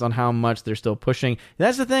depends on how much they're still pushing.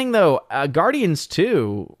 That's the thing, though. Guardians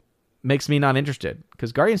 2 makes me not interested,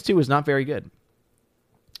 because Guardians 2 was not very good.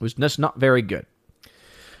 It was just not very good.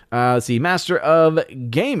 Let's see. Master of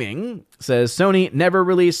Gaming says, Sony never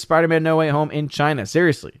released Spider-Man No Way Home in China.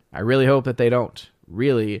 Seriously, I really hope that they don't.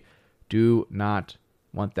 Really do not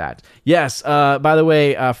want that. Yes, by the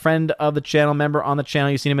way, a friend of the channel, member on the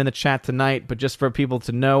channel, you've seen him in the chat tonight, but just for people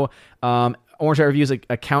to know, Orange Hat Reviews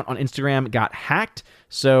account on Instagram got hacked.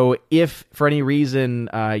 So if for any reason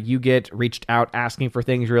you get reached out asking for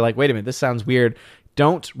things, you're like, wait a minute, this sounds weird,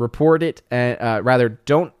 don't report it. Rather,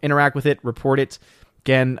 don't interact with it, report it.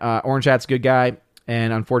 Again, Orange Hat's a good guy,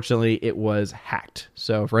 and unfortunately it was hacked.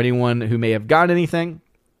 So for anyone who may have gotten anything,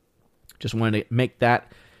 just wanted to make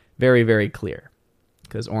that very, very clear.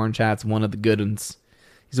 Because Orange Hat's one of the good ones.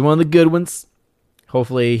 He's one of the good ones.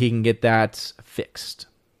 Hopefully he can get that fixed.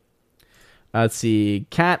 Let's see.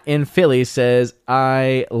 Cat in Philly says,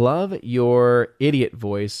 I love your idiot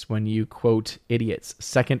voice when you quote idiots.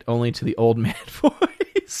 Second only to the old man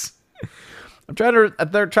voice. I'm trying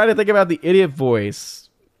to think about the idiot voice.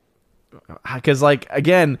 Because,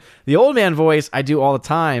 again, the old man voice I do all the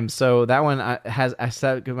time. So that one I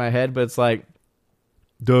set in my head, but it's like,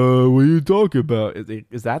 duh, what are you talking about?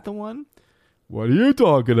 Is that the one? What are you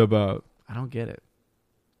talking about? I don't get it.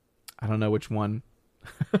 I don't know which one.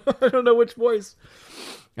 I don't know which voice.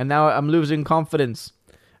 And now I'm losing confidence.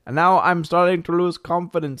 And now I'm starting to lose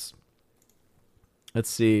confidence. Let's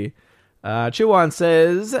see. Chuan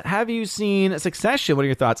says, have you seen Succession? What are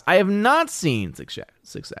your thoughts? I have not seen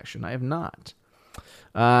Succession. I have not.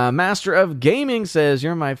 Master of Gaming says,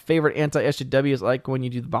 you're my favorite anti-SJWs, like when you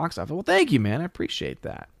do the box office. Well, thank you, man. I appreciate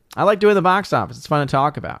that. I like doing the box office. It's fun to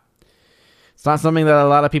talk about. It's not something that a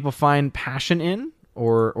lot of people find passion in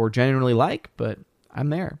or genuinely like, but I'm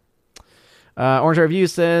there. Orange Review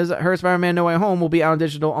says, her Spider-Man No Way Home will be out on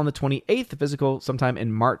digital on the 28th, the physical sometime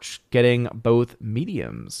in March, getting both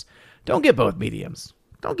mediums. Don't get both mediums.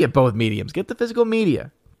 Don't get both mediums. Get the physical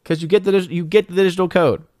media, because you get the digital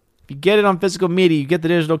code. If you get it on physical media, you get the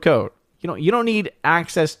digital code. You don't need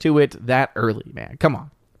access to it that early, man. Come on.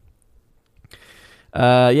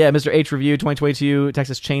 Mr. H Review 2022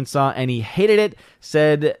 Texas Chainsaw, and he hated it.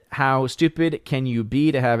 Said, how stupid can you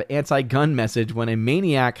be to have anti-gun message when a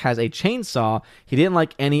maniac has a chainsaw? He didn't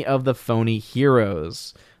like any of the phony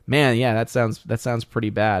heroes. Man, yeah, that sounds pretty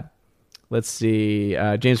bad. Let's see.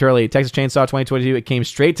 James Hurley, Texas Chainsaw 2022. It came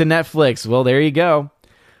straight to Netflix. Well, there you go.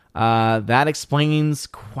 That explains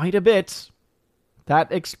quite a bit.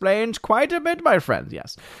 That explains quite a bit, my friends,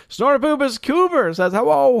 yes. Snorpoopus Cooper says,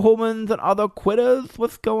 hello, humans and other quitters.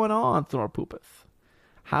 What's going on, Snorpoopus?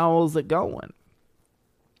 How's it going?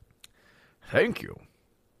 Thank you.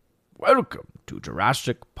 Welcome to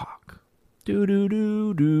Jurassic Park.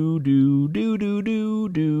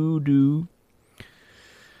 Do-do-do-do-do-do-do-do-do.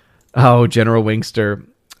 Oh, General Wingster.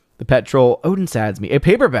 The Pet Troll, Odin sads me. A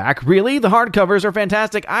paperback? Really? The hardcovers are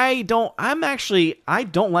fantastic. I don't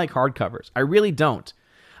like hardcovers. I really don't.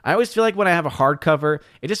 I always feel like when I have a hardcover,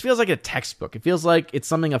 it just feels like a textbook. It feels like it's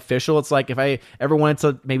something official. It's like if I ever wanted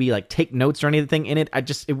to maybe like take notes or anything in it,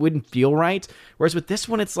 it wouldn't feel right. Whereas with this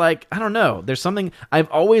one, it's like, I don't know. There's something, I've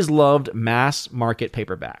always loved mass market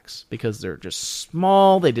paperbacks because they're just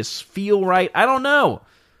small. They just feel right. I don't know.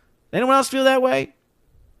 Anyone else feel that way?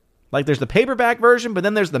 Like there's the paperback version, but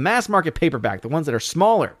then there's the mass market paperback, the ones that are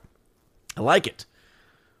smaller. I like it.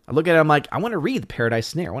 I look at it, I'm like, I want to read The Paradise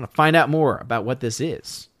Snare. I want to find out more about what this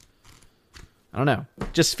is. I don't know.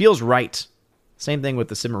 It just feels right. Same thing with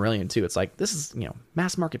the Silmarillion, too. It's like, this is,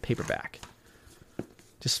 mass market paperback.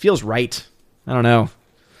 Just feels right. I don't know.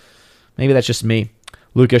 Maybe that's just me.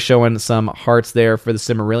 Luca showing some hearts there for the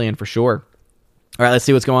Silmarillion for sure. All right, let's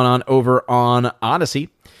see what's going on over on Odyssey.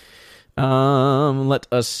 Let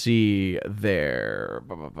us see there.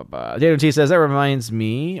 Daniel T says, that reminds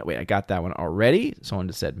me. Wait, I got that one already. Someone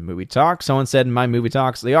just said movie talk. Someone said my movie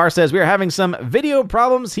talks. The R says, we are having some video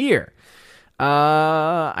problems here.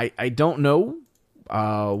 I don't know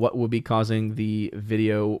what would be causing the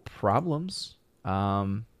video problems.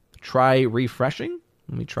 Try refreshing.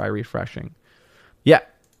 Let me try refreshing. Yeah,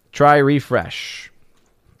 try refresh.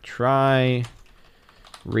 Try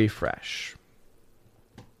refresh.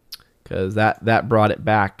 Because that brought it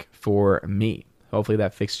back for me. Hopefully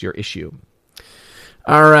that fixed your issue.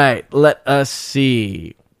 All right, let us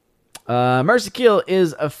see. Mercy Kill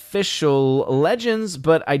is official Legends,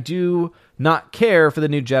 but I do not care for the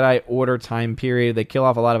new Jedi Order time period. They kill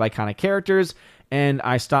off a lot of iconic characters, and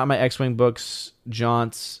I stopped my X-Wing books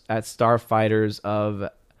jaunts at Starfighters of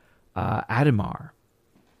Adamar.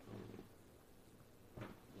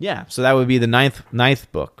 Yeah, so that would be the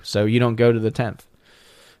ninth book, so you don't go to the 10th.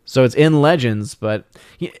 So it's in Legends, but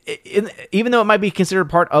even though it might be considered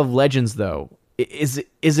part of Legends, though, is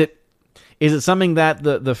it something that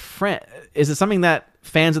is it something that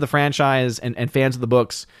fans of the franchise and fans of the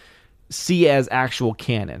books see as actual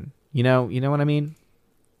canon? You know what I mean?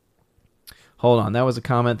 Hold on, that was a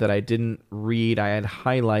comment that I didn't read. I had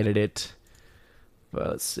highlighted it. But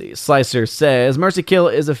let's see. Slicer says, Mercy Kill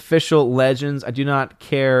is official Legends. I do not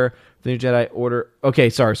care for the new Jedi Order. Okay,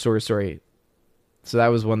 sorry. So that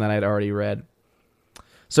was one that I'd already read.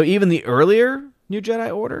 So even the earlier New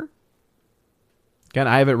Jedi Order? Again,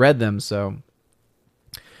 I haven't read them, so.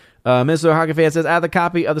 Mr. Hakafan says, I have the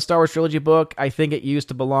copy of the Star Wars Trilogy book. I think it used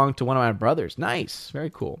to belong to one of my brothers. Nice.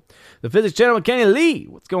 Very cool. The Physics Channel, Kenny Lee.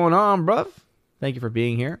 What's going on, bruv? Thank you for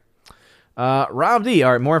being here. Rob D.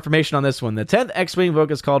 All right, more information on this one. The 10th X-Wing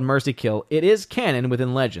book is called Mercy Kill. It is canon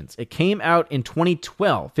within Legends. It came out in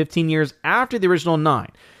 2012, 15 years after the original 9.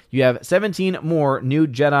 You have 17 more new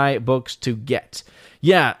Jedi books to get.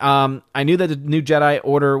 Yeah, I knew that the new Jedi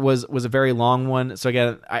Order was a very long one. So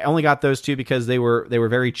again, I only got those two because they were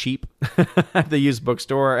very cheap at the used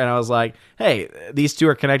bookstore, and I was like, hey, these two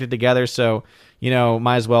are connected together, so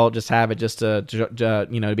might as well just have it just to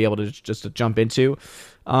be able to just to jump into.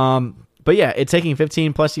 But yeah, it's taking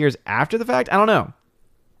 15 plus years after the fact. I don't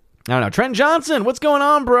know. Trent Johnson, what's going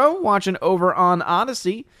on, bro? Watching over on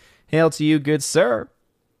Odyssey. Hail to you, good sir.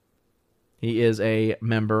 He is a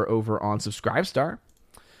member over on Subscribestar.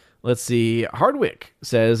 Let's see. Hardwick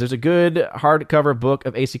says there's a good hardcover book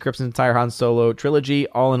of AC Cripson's entire Han Solo trilogy,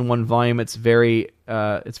 all in one volume. It's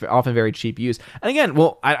often very cheap use. And again,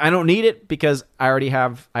 well, I don't need it because I already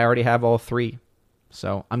have all three,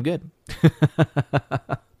 so I'm good.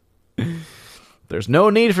 There's no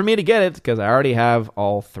need for me to get it because I already have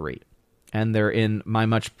all three, and they're in my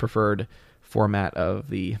much preferred format of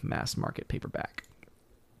the mass market paperback.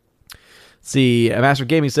 See, Master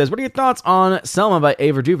Gaming says, what are your thoughts on Selma by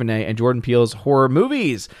Ava DuVernay and Jordan Peele's horror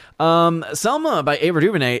movies? Selma by Ava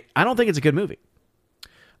DuVernay, I don't think it's a good movie.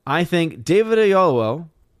 I think David Oyelowo,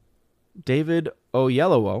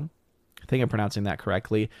 I think I'm pronouncing that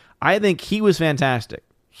correctly, I think he was fantastic.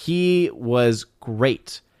 He was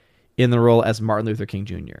great in the role as Martin Luther King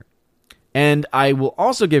Jr. And I will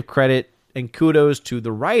also give credit and kudos to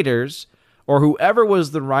the writers, or whoever was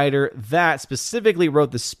the writer that specifically wrote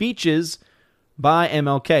the speeches by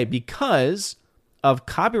MLK. Because of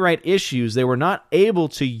copyright issues, they were not able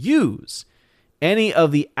to use any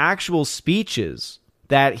of the actual speeches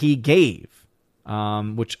that he gave,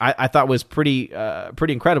 which I thought was pretty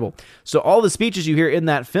incredible. So all the speeches you hear in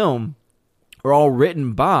that film are all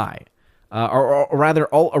written by, or rather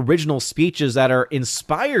all original speeches that are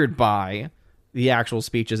inspired by the actual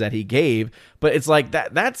speeches that he gave. But it's like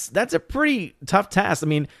that's a pretty tough task. I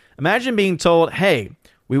mean, imagine being told, hey,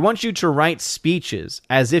 we want you to write speeches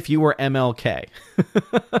as if you were MLK.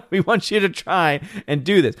 We want you to try and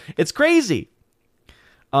do this. It's crazy.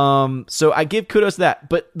 So I give kudos to that.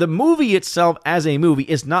 But the movie itself as a movie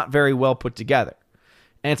is not very well put together.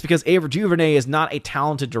 And it's because Ava DuVernay is not a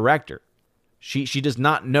talented director. She does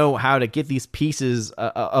not know how to get these pieces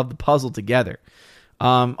of the puzzle together.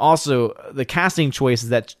 Also, the casting choices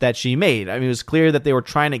that she made. I mean, it was clear that they were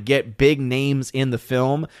trying to get big names in the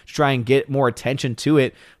film to try and get more attention to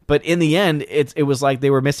it. But in the end, it was like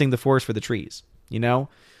they were missing the forest for the trees, you know?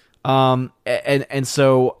 And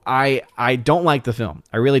so I don't like the film.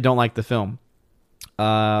 I really don't like the film.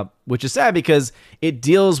 Which is sad because it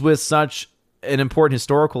deals with such an important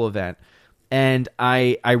historical event. And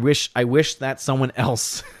I wish that someone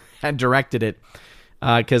else had directed it,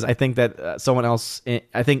 because I think that someone else,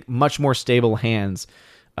 I think much more stable hands,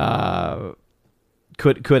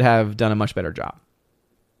 could have done a much better job.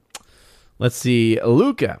 Let's see.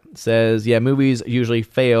 Luca says, yeah, movies usually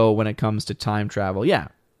fail when it comes to time travel. Yeah.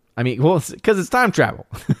 I mean, well, because it's time travel.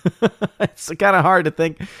 It's kind of hard to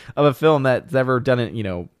think of a film that's ever done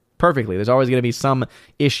it, perfectly. There's always going to be some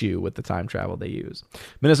issue with the time travel they use.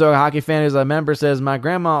 Minnesota Hockey Fan, who's a member, says, my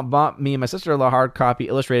grandma bought me and my sister-in-law hard copy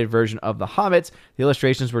illustrated version of The Hobbit. The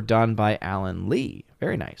illustrations were done by Alan Lee.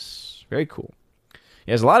 Very nice. Very cool.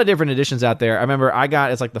 Yeah, there's a lot of different editions out there. I remember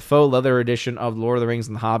it's like the faux leather edition of Lord of the Rings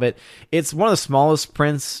and The Hobbit. It's one of the smallest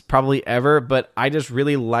prints probably ever, but I just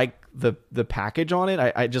really like the package on it.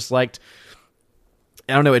 I just liked,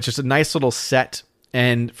 I don't know, it's just a nice little set.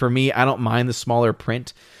 And for me, I don't mind the smaller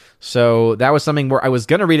print. So that was something where I was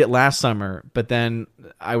going to read it last summer, but then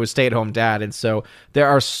I was stay-at-home dad. And so there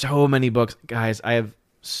are so many books. Guys, I have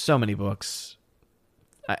so many books.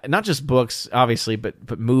 Not just books, obviously,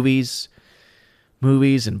 but movies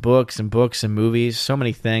and books and books and movies. So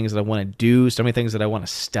many things that I want to do. So many things that I want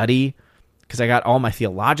to study. Because I got all my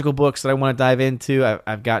theological books that I want to dive into.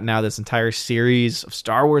 I've got now this entire series of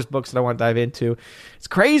Star Wars books that I want to dive into. It's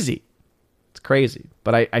crazy. Crazy,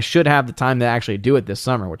 but I should have the time to actually do it this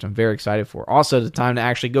summer, which I'm very excited for. Also, the time to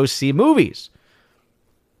actually go see movies,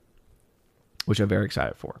 which I'm very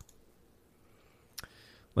excited for.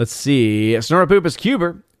 Let's see. Snorapoopas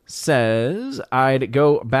Cuber says, I'd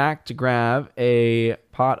go back to grab a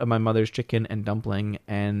pot of my mother's chicken and dumpling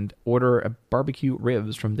and order a barbecue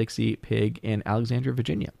ribs from Dixie Pig in Alexandria,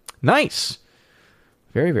 Virginia. Nice.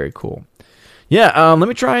 Very, very cool. Yeah, let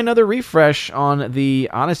me try another refresh on the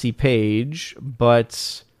Odyssey page,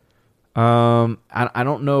 but I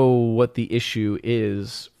don't know what the issue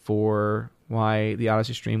is for why the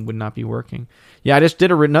Odyssey stream would not be working. Yeah, I just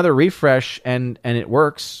did another refresh, and it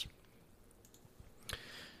works.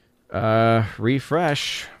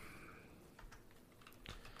 Refresh.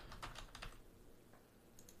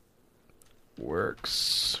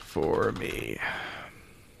 Works for me.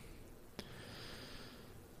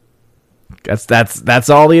 That's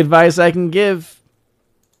all the advice I can give.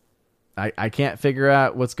 I can't figure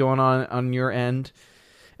out what's going on your end.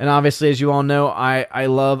 And obviously, as you all know, I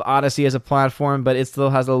love Odyssey as a platform, but it still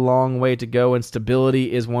has a long way to go, and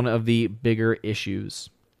stability is one of the bigger issues.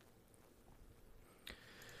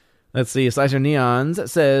 Let's see. Slicer Neons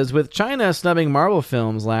says, with China snubbing Marvel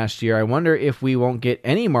films last year, I wonder if we won't get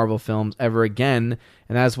any Marvel films ever again,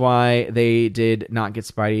 and that's why they did not get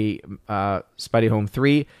Spidey Home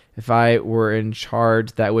 3. If I were in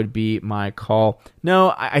charge, that would be my call.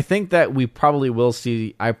 No, I think that we probably will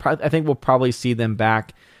see. I think we'll probably see them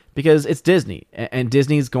back because it's Disney, and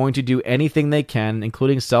Disney's going to do anything they can,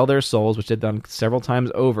 including sell their souls, which they've done several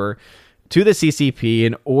times over, to the CCP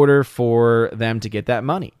in order for them to get that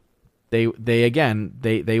money. They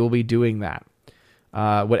will be doing that,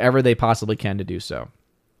 whatever they possibly can to do so.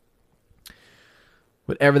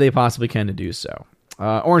 Whatever they possibly can to do so.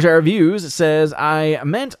 Orange Eye Reviews says, I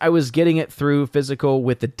meant I was getting it through physical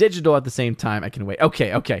with the digital at the same time. I can wait.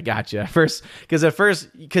 Okay, gotcha.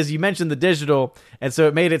 Because you mentioned the digital, and so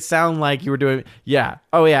it made it sound like you were doing, yeah.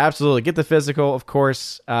 Oh, yeah, absolutely. Get the physical, of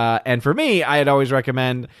course. And for me, I'd always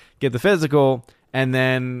recommend get the physical and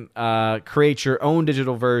then create your own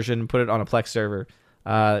digital version, put it on a Plex server,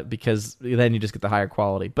 because then you just get the higher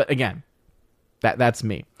quality. But again, that's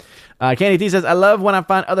me. Candy T says, I love when I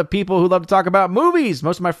find other people who love to talk about movies.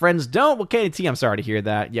 Most of my friends don't. Well, Candy T, I'm sorry to hear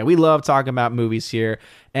that. Yeah, we love talking about movies here.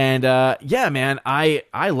 And yeah, man, I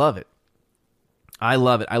love it. I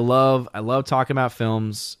love it. I love talking about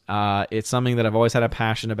films. It's something that I've always had a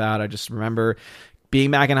passion about. I just remember being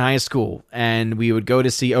back in high school, and we would go to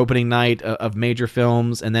see opening night of major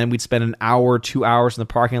films, and then we'd spend an hour, 2 hours in the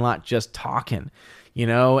parking lot just talking. You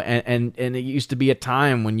know, and it used to be a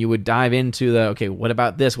time when you would dive into okay, what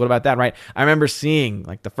about this? What about that? Right? I remember seeing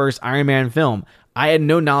like the first Iron Man film. I had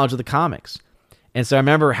no knowledge of the comics. And so I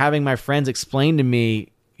remember having my friends explain to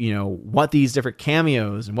me, what these different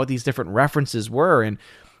cameos and what these different references were. And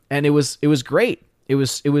it was great. It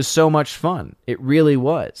was so much fun. It really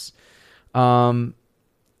was.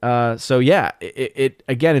 So yeah, it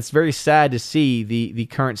again, it's very sad to see the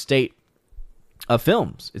current state of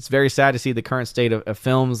films. It's very sad to see the current state of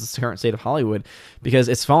films, the current state of Hollywood, because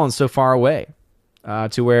it's fallen so far away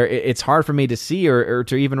to where it's hard for me to see or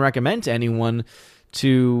to even recommend to anyone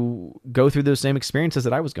to go through those same experiences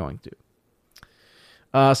that I was going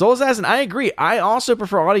through. Soul Assassin, I agree. I also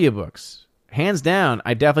prefer audiobooks. Hands down,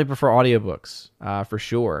 I definitely prefer audiobooks for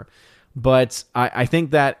sure. But I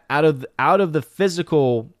think that out of the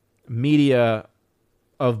physical media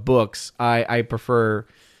of books, I prefer,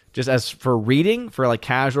 just as for reading, for like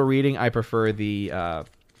casual reading, I prefer the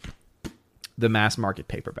mass market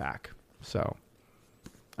paperback. So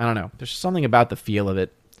I don't know. There's something about the feel of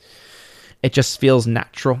it. It just feels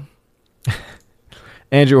natural.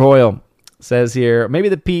 Andrew Hoyle says here, maybe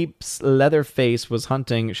the peeps Leatherface was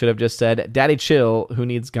hunting should have just said, "Daddy chill, who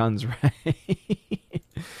needs guns," right?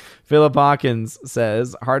 Philip Hawkins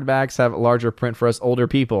says, hardbacks have larger print for us older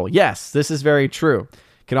people. Yes, this is very true.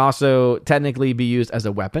 Can also technically be used as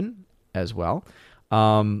a weapon as well.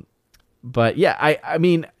 But yeah, I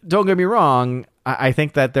mean, don't get me wrong. I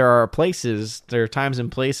think that there are times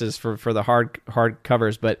and places for the hard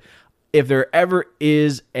covers, but if there ever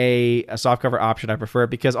is a softcover option, I prefer it,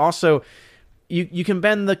 because also you can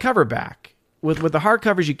bend the cover back. With the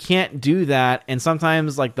hardcovers, you can't do that, and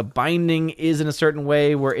sometimes like the binding is in a certain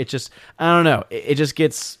way where it just, I don't know, it just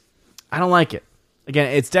gets, I don't like it.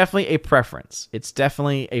 Again, it's definitely a preference.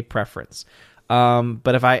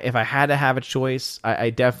 But if I had to have a choice,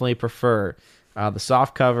 I definitely prefer the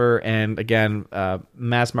soft cover, and again,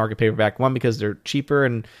 mass market paperback. One, because they're cheaper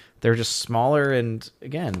and they're just smaller, and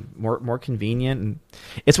again, more convenient. And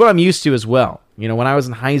it's what I'm used to as well. You know, when I was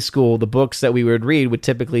in high school, the books that we would read would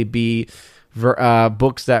typically be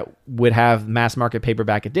books that would have mass market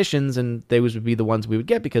paperback editions, and those would be the ones we would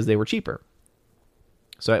get because they were cheaper.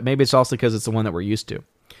 So maybe it's also because it's the one that we're used to.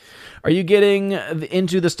 Are you getting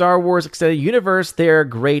into the Star Wars extended universe? They're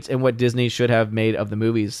great, and what Disney should have made of the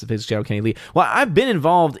movies. Channel Kenny Lee. Well, I've been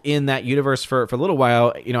involved in that universe for a little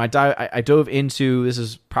while. You know, I dove into, this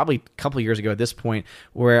is probably a couple of years ago at this point,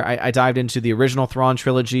 where I dived into the original Thrawn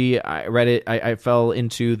trilogy. I read it. I fell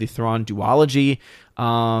into the Thrawn duology.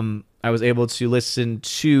 I was able to listen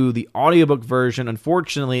to the audiobook version.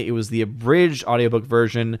 Unfortunately, it was the abridged audiobook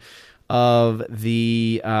version of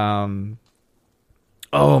the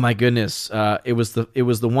oh my goodness, it was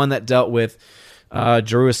the one that dealt with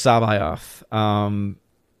Jerus Sabayoth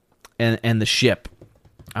and the ship.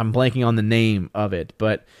 I'm blanking on the name of it,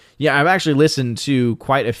 but yeah, I've actually listened to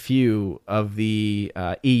quite a few of the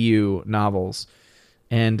EU novels,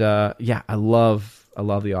 and yeah, I love the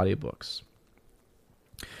audiobooks.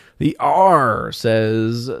 The R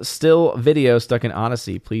says, still video stuck in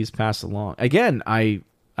Odyssey. Please pass along. Again, I've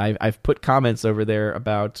put comments over there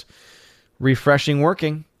about refreshing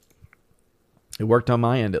working. It worked on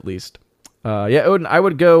my end, at least. Yeah, Odin, I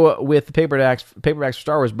would go with paperbacks for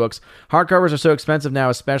Star Wars books. Hardcovers are so expensive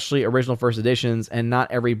now, especially original first editions, and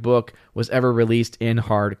not every book was ever released in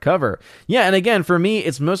hardcover. Yeah, and again, for me,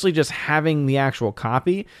 it's mostly just having the actual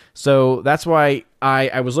copy. So that's why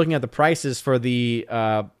I was looking at the prices for the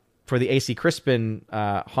A.C. Crispin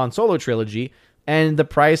Han Solo trilogy, and the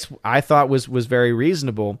price I thought was very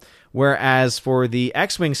reasonable. Whereas for the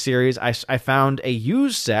X-Wing series, I found a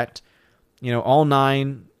used set, you know, all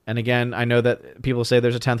 9. And again, I know that people say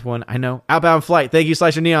there's a 10th one. I know. Outbound Flight. Thank you,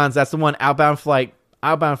 Slasher Neons. That's the one. Outbound Flight.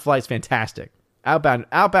 Outbound Flight's fantastic.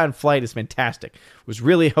 Outbound Flight is fantastic. Was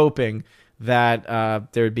really hoping that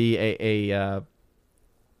there would be an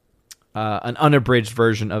unabridged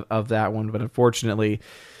version of that one, but unfortunately,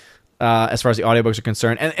 as far as the audiobooks are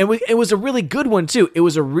concerned, and it was a really good one too. It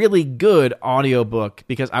was a really good audiobook,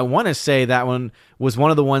 because I want to say that one was one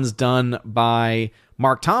of the ones done by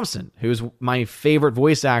Mark Thompson, who's my favorite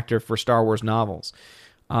voice actor for Star Wars novels.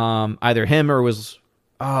 Either him or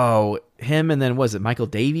him, and then was it Michael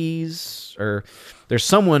Davies, or there's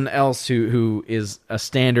someone else who is a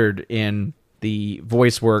standard in the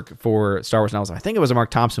voice work for Star Wars novels. I think it was a Mark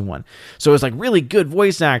Thompson one. So it was like really good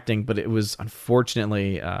voice acting, but it was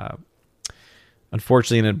unfortunately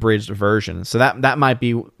an abridged version. So that might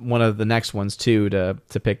be one of the next ones too to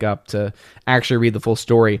pick up, to actually read the full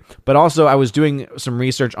story. But also, I was doing some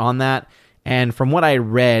research on that, and from what I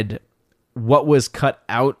read, what was cut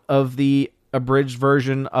out of the abridged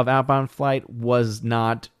version of Outbound Flight was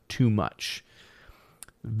not too much.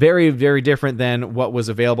 Very, very different than what was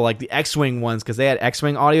available, like the X-Wing ones, because they had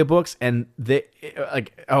X-Wing audiobooks, and they,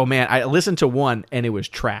 like, oh man, I listened to one and it was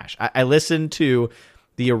trash. I listened to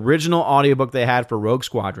the original audiobook they had for Rogue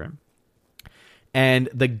Squadron, and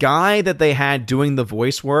the guy that they had doing the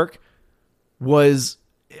voice work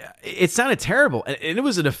it sounded terrible, and it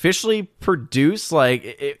was an officially produced,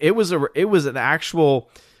 like it was an actual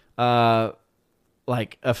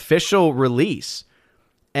like official release,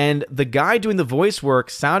 and the guy doing the voice work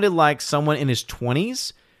sounded like someone in his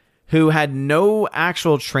 20s who had no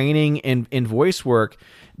actual training in voice work,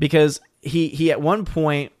 because he at one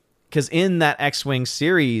point, because in that X-Wing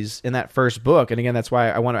series, in that first book, and again, that's why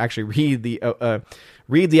I want to actually read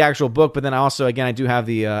the actual book, but then also, again, I do have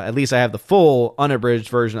the, at least I have the full unabridged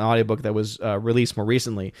version of the audiobook that was released more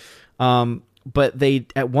recently. But they,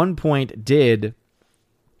 at one point, did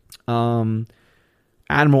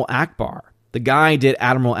Admiral Akbar. The guy did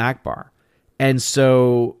Admiral Akbar. And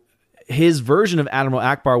so his version of Admiral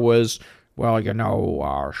Akbar was, well,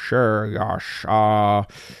 sure, yes,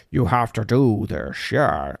 you have to do this,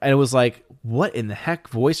 sure. And it was like, what in the heck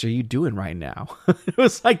voice are you doing right now? It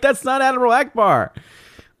was like, that's not Admiral Akbar.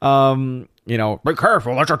 Be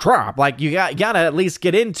careful, that's a trap. Like, you gotta at least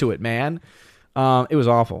get into it, man. It was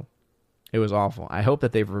awful. It was awful. I hope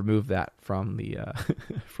that they've removed that from the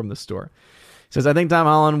from the store. It says, I think Tom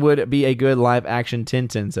Holland would be a good live action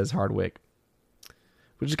Tintin, says Hardwick.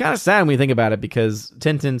 Which is kind of sad when you think about it, because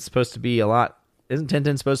Tintin's supposed to be isn't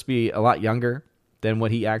Tintin supposed to be a lot younger than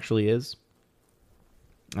what he actually is?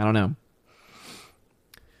 I don't know.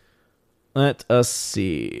 Let us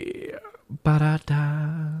see.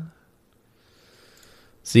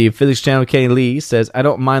 See, Physics Channel Kenny Lee says, I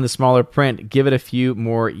don't mind the smaller print. Give it a few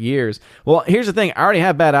more years. Well, here's the thing. I already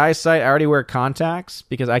have bad eyesight. I already wear contacts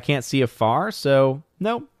because I can't see afar. So,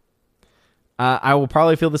 no. I will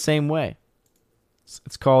probably feel the same way.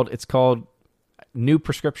 It's called New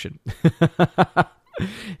Prescription.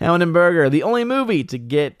 Hellenberger, the only movie to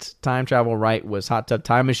get time travel right was Hot Tub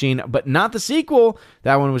Time Machine, but not the sequel.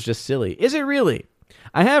 That one was just silly. Is it really?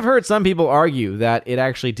 I have heard some people argue that it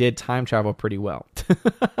actually did time travel pretty well.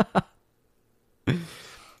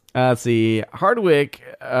 Let's see. Hardwick,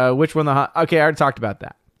 which one okay, I already talked about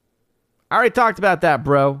that.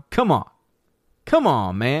 Bro. Come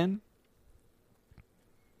on, man.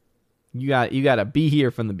 You got to be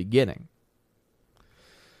here from the beginning.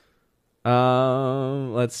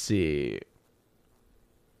 Let's see.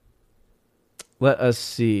 Let us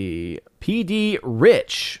see. PD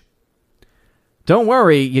Rich. Don't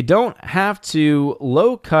worry, you don't have to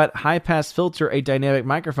low-cut, high-pass filter a dynamic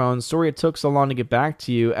microphone. Sorry it took so long to get back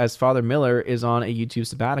to you, as Father Miller is on a YouTube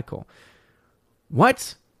sabbatical.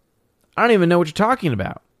 What? I don't even know what you're talking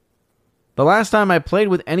about. The last time I played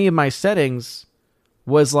with any of my settings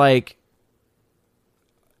was like,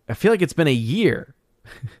 I feel like it's been a year,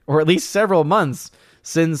 or at least several months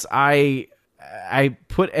since I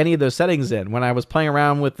put any of those settings in. When I was playing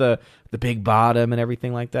around with the big bottom and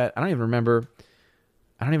everything like that, I don't even remember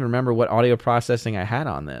what audio processing I had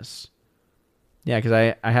on this. Yeah,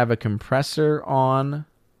 because I have a compressor on.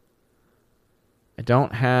 I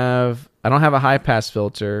don't have a high pass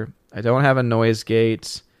filter. I don't have a noise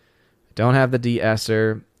gate. I don't have the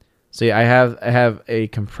de-esser. So yeah, I have a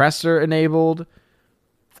compressor enabled,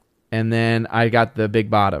 and then I got the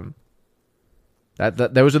big bottom.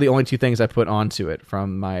 Those are the only two things I put onto it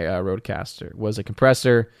from my Rodecaster, was a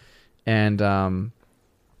compressor and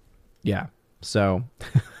yeah. So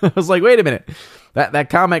I was like, wait a minute,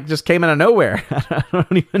 that comic just came out of nowhere. I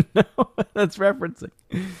don't even know what that's referencing.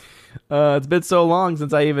 It's been so long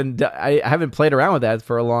since I haven't played around with that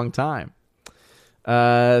for a long time.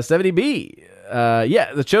 70B.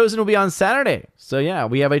 Yeah, The Chosen will be on Saturday. So yeah,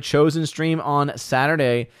 we have a Chosen stream on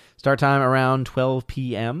Saturday. Start time around 12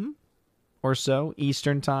 p.m. or so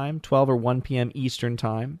Eastern time, 12 or 1 p.m. Eastern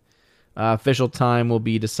time. Official time will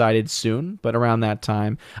be decided soon, but around that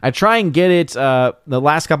time. I try and get it, the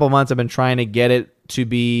last couple of months I've been trying to get it to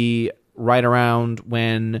be right around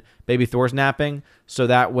when Baby Thor's napping, so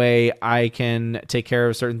that way I can take care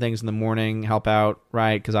of certain things in the morning, help out,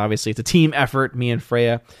 right? Because obviously it's a team effort, me and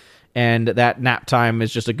Freya, and that nap time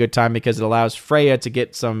is just a good time because it allows Freya to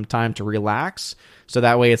get some time to relax, so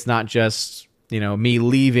that way it's not just, me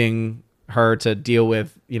leaving her to deal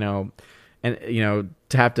with, to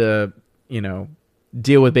have to,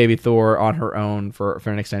 deal with Baby Thor on her own for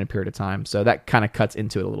an extended period of time. So that kind of cuts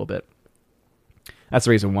into it a little bit. That's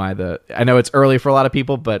the reason why I know it's early for a lot of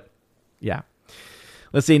people, but yeah.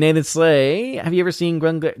 Let's see, Nathan Slay. Have you ever seen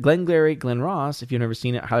Glengarry Glen Ross? If you've never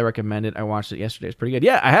seen it, I highly recommend it. I watched it yesterday. It's pretty good.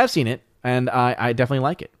 Yeah, I have seen it, and I definitely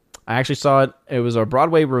like it. I actually saw it. It was a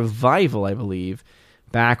Broadway revival, I believe,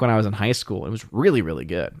 back when I was in high school. It was really, really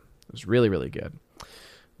good. It was really, really good.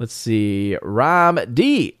 Let's see. Rob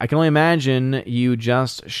D. I can only imagine you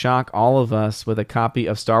just shock all of us with a copy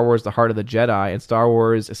of Star Wars The Heart of the Jedi and Star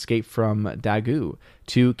Wars Escape from Dagu,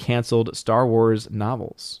 two canceled Star Wars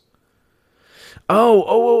novels.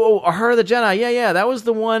 Heart of the Jedi. Yeah. That was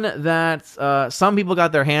the one that some people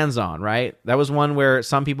got their hands on, right? That was one where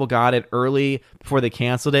some people got it early before they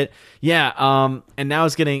canceled it. Yeah. And now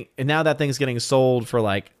that thing's getting sold for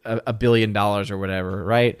like $1 billion or whatever,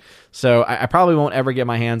 right? So I probably won't ever get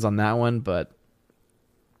my hands on that one, but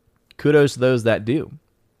kudos to those that do.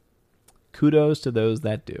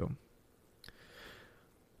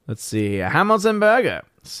 Let's see. Hamilton Burger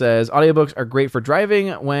says audiobooks are great for driving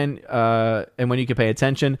when you can pay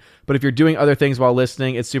attention, but if you're doing other things while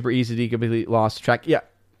listening, it's super easy to get completely lost track. Yeah,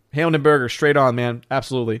 Hamilton Burger, straight on, man,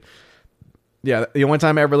 absolutely. Yeah, the only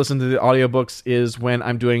time I ever listen to the audiobooks is when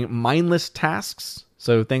I'm doing mindless tasks,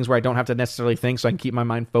 so things where I don't have to necessarily think, so I can keep my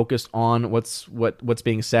mind focused on what's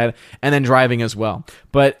being said, and then driving as well.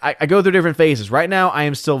 But I go through different phases. Right now, I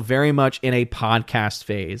am still very much in a podcast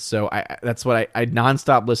phase, so that's what I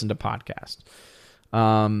nonstop listen to podcasts.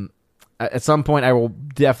 At some point, I will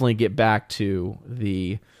definitely get back to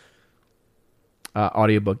the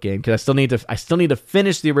audiobook game because I still need to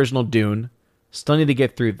finish the original Dune. Still need to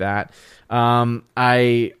get through that.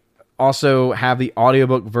 I also have the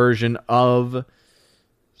audiobook version of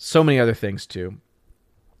so many other things too.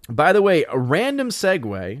 By the way, a random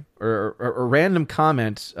segue or a random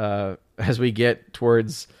comment as we get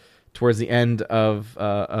towards the end of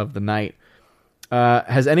the night.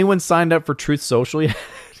 Has anyone signed up for Truth Social yet?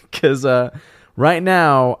 Because right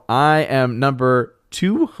now I am number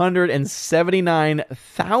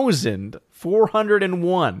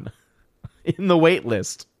 279,401 in the wait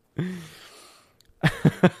list.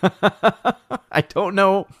 I don't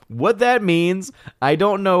know what that means. I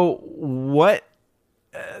don't know what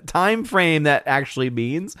time frame that actually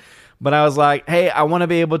means. But I was like, hey, I want to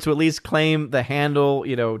be able to at least claim the handle,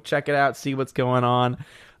 check it out, see what's going on.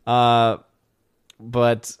 But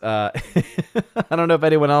I don't know if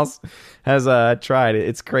anyone else has tried it.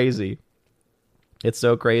 It's crazy. It's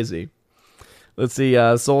so crazy. Let's see.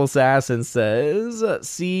 Soul Assassin says,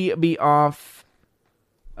 Sabayoff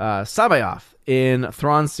in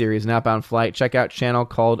Thrawn series, an outbound flight. Check out channel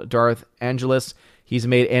called Darth Angelus. He's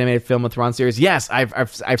made animated film with Thrawn series. Yes,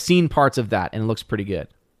 I've seen parts of that, and it looks pretty good.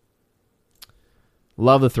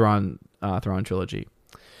 Love the Thrawn trilogy.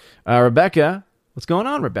 Rebecca, what's going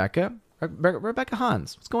on, Rebecca? Rebecca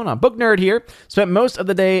Hans, what's going on? Book nerd here. Spent most of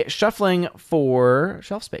the day shuffling for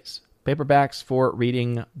shelf space. Paperbacks for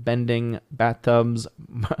reading, bending, bathtubs,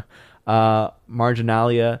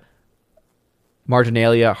 marginalia,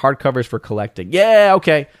 hardcovers for collecting. Yeah,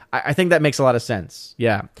 okay. I think that makes a lot of sense.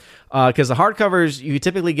 Yeah. Because the hardcovers, you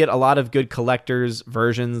typically get a lot of good collector's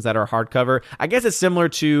versions that are hardcover. I guess it's similar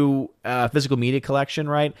to physical media collection,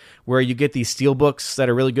 right? Where you get these steel books that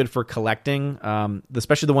are really good for collecting,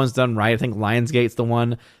 especially the ones done right. I think Lionsgate's the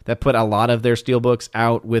one that put a lot of their steel books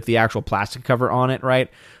out with the actual plastic cover on it, right?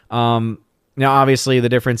 Now, obviously, the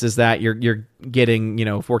difference is that you're getting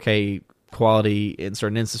 4K quality in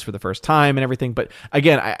certain instances for the first time and everything. But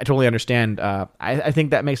again, I totally understand. I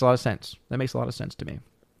think that makes a lot of sense. That makes a lot of sense to me.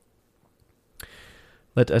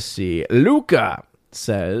 Let us see. Luca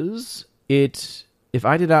says, if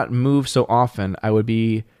I did not move so often, I would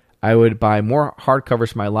buy more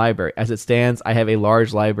hardcovers for my library. As it stands, I have a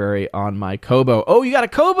large library on my Kobo. Oh, you got a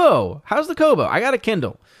Kobo? How's the Kobo? I got a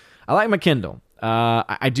Kindle. I like my Kindle.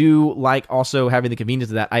 I do like also having the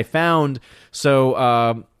convenience of that. I found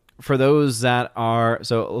for those that are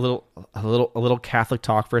a little Catholic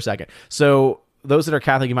talk for a second. So those that are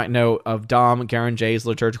Catholic, you might know of Dom Garanger's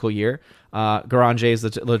liturgical year.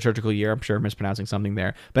 Garanger's liturgical year. I'm sure I'm mispronouncing something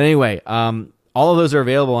there, but anyway, all of those are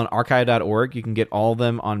available on archive.org. You can get all of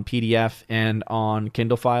them on PDF and on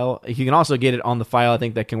Kindle file. You can also get it on the file. I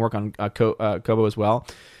think that can work on Kobo as well.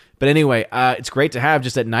 But anyway, it's great to have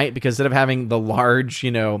just at night because instead of having the large,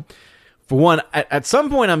 for one, at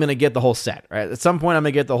some point I'm going to get the whole set, right? At some point I'm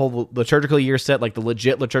going to get the whole liturgical year set, like the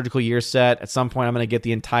legit liturgical year set. At some point I'm going to get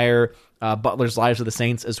the entire Butler's Lives of the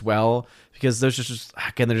Saints as well, because those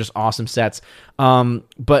they're just awesome sets. But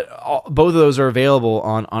both of those are available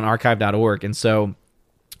on archive.org, and so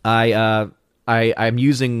I'm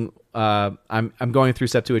using I'm going through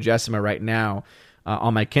Septuagesima right now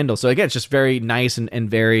on my Kindle. So again, it's just very nice and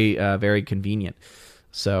very very convenient.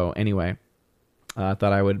 So anyway, I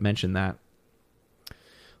thought I would mention that.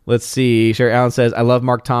 Let's see. Sherry Allen says, I love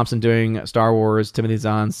Mark Thompson doing Star Wars, Timothy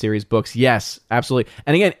Zahn series books. Yes, absolutely.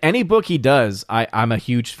 And again, any book he does, I'm a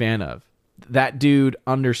huge fan of. That dude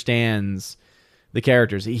understands the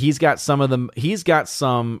characters. He's got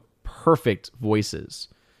some perfect voices.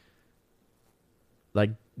 Like,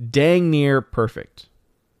 dang near perfect.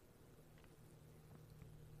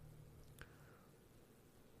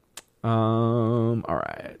 All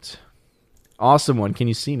right. Awesome one. Can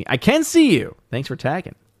you see me? I can see you. Thanks for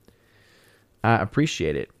tagging. I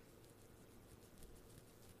appreciate it.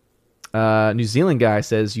 New Zealand guy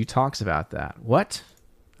says you talks about that. What?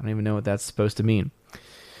 I don't even know what that's supposed to mean.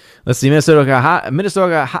 Let's see. Minnesota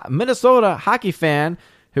hockey fan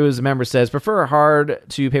who is a member says, prefer hard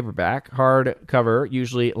to paperback. Hard cover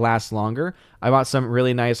usually lasts longer. I bought some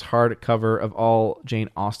really nice hard cover of all Jane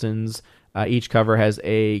Austen's. Each cover has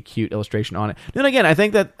a cute illustration on it. Then again, I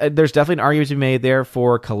think that there's definitely an argument to be made there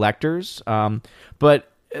for collectors.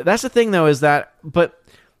 But that's the thing, though, and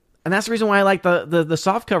that's the reason why I like the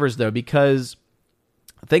soft covers, though, because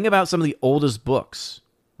think about some of the oldest books,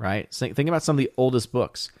 right? Think about some of the oldest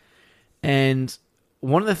books. And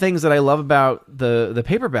one of the things that I love about the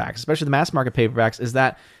paperbacks, especially the mass market paperbacks, is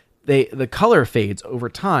that the color fades over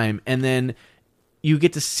time, and then you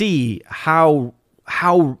get to see how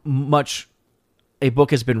much a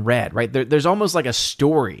book has been read, right? There's almost like a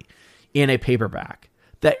story in a paperback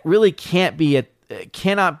that really cannot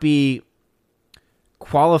be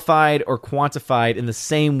qualified or quantified in the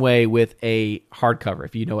same way with a hardcover,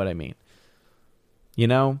 if you know what I mean. You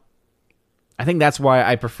know? I think that's why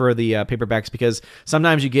I prefer the paperbacks, because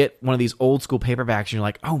sometimes you get one of these old school paperbacks and you're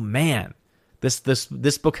like, oh man, this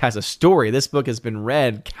book has a story. This book has been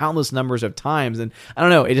read countless numbers of times, and I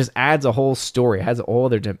don't know, it just adds a whole story. It has a whole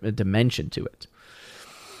other dimension to it.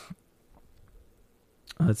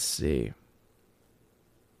 Let's see.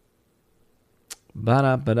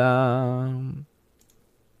 Ba-da-ba-da.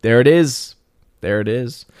 There it is.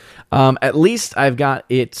 At least I've got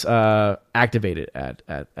it activated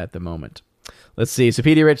at the moment. Let's see. So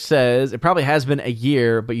PD Rich says, it probably has been a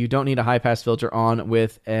year, but you don't need a high pass filter on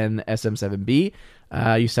with an SM7B.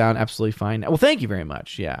 You sound absolutely fine. Well, thank you very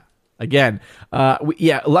much. Yeah. Again,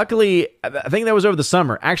 luckily, I think that was over the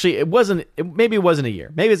summer. Actually, maybe it wasn't a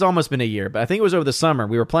year. Maybe it's almost been a year, but I think it was over the summer.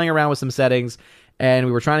 We were playing around with some settings, and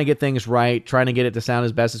we were trying to get things right, trying to get it to sound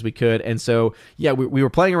as best as we could. And so, yeah, we were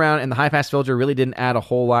playing around, and the high pass filter really didn't add a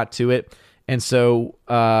whole lot to it. And so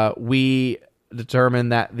we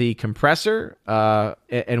determined that the compressor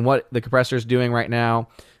and what the compressor is doing right now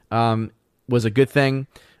was a good thing.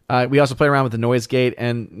 We also play around with the noise gate,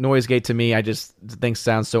 and noise gate to me, I just think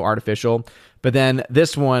sounds so artificial. But then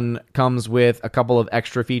this one comes with a couple of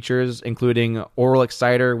extra features, including Aural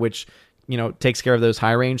Exciter, which takes care of those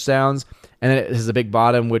high range sounds, and then it has a big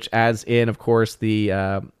bottom, which adds in, of course,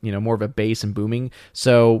 the more of a bass and booming.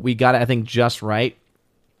 So we got it, I think, just right.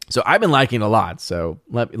 So I've been liking it a lot. So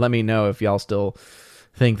let me know if y'all still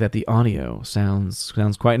think that the audio sounds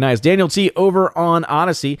quite nice. Daniel T over on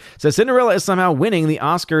Odyssey says, Cinderella is somehow winning the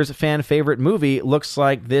Oscars fan favorite movie. Looks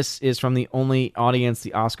like this is from the only audience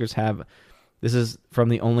the Oscars have. This is from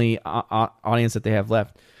the only audience that they have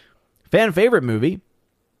left. Fan favorite movie?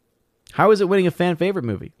 How is it winning a fan favorite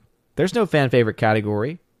movie? There's no fan favorite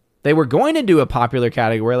category. They were going to do a popular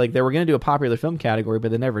category, like they were going to do a popular film category,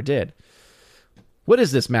 but they never did. What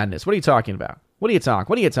is this madness? What are you talking about? What do you talk?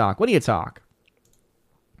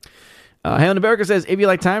 Helen America says, if you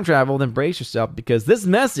like time travel, then brace yourself, because this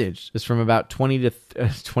message is from about 20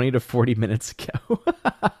 to 40 minutes ago.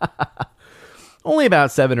 Only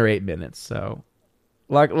about 7 or 8 minutes, so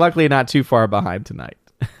luckily not too far behind tonight.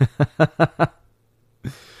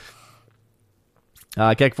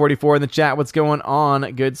 Keck44 in the chat, what's going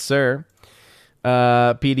on, good sir?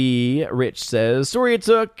 PD Rich says, sorry it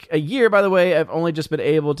took a year, by the way. I've only just been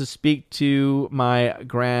able to speak to my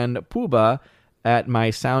grand poobah at my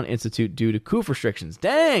sound institute due to COOF restrictions.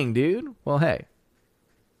 Dang, dude. Well, hey.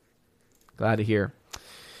 Glad to hear.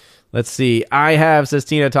 Let's see. I have, says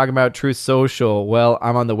Tina, talking about Truth Social. Well,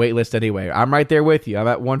 I'm on the wait list anyway. I'm right there with you. I'm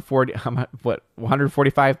at 140. I'm at,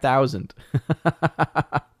 145,000.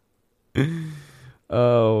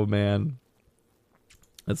 Oh, man.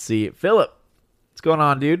 Let's see. Philip. What's going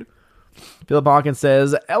on, dude? Philip Hawkins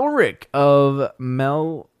says, Elric of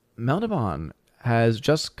Meldabon has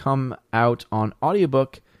just come out on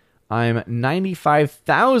audiobook. I'm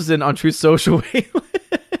 95,000 on Truth Social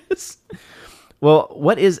waitlist. Well,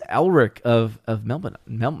 what is Elric of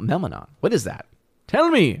Melmanon? What is that? Tell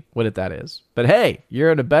me what that is. But hey,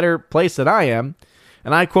 you're in a better place than I am.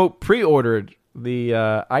 And I, quote, pre-ordered the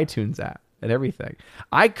iTunes app and everything.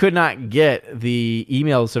 I could not get the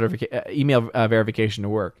email verification to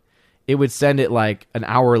work. It would send it like an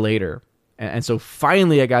hour later. And so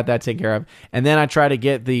finally I got that taken care of. And then I tried to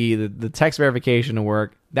get the text verification to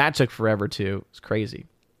work. That took forever too. It's crazy.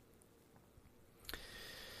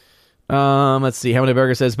 Let's see. Hamilton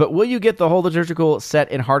Berger says, but will you get the whole liturgical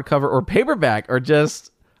set in hardcover or paperback, or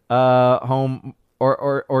just home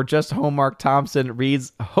or just home Mark Thompson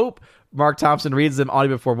reads Hope Mark Thompson reads them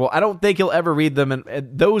audiobook form. Well, I don't think he'll ever read them in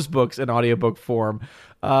those books in audiobook form.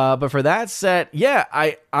 But for that set, yeah,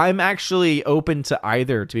 I'm actually open to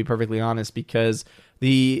either, to be perfectly honest, because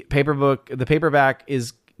the paperback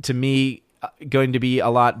is, to me, going to be a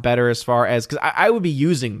lot better as far as, because I would be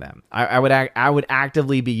using them. I would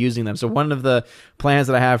actively be using them. So one of the plans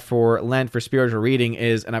that I have for Lent for spiritual reading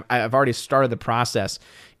is, and I've already started the process,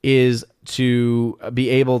 is to be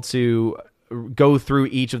able to go through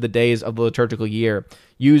each of the days of the liturgical year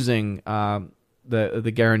using the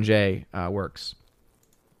Garanger works.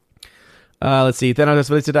 Let's see. Thanos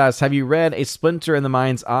Felicitas. Have you read A Splinter in the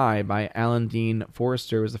Mind's Eye by Alan Dean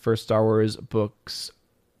Forrester? It was the first Star Wars books,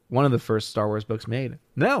 one of the first Star Wars books made.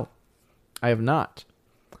 No, I have not.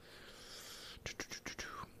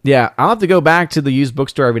 Yeah, I'll have to go back to the used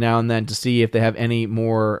bookstore every now and then to see if they have any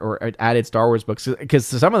more or added Star Wars books. Because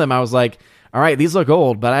some of them I was like, all right, these look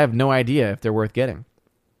old, but I have no idea if they're worth getting.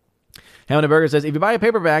 Hamilton Burger says, if you buy a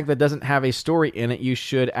paperback that doesn't have a story in it, you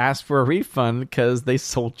should ask for a refund because they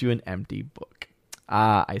sold you an empty book.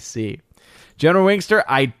 Ah, I see. General Wingster,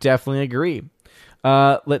 I definitely agree.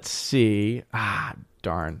 Let's see. Ah,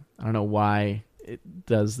 darn. I don't know why it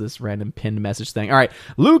does this random pinned message thing. All right.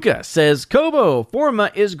 Luca says, Kobo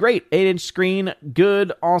Forma is great. 8-inch screen,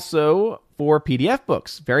 good also for PDF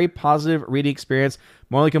books. Very positive reading experience.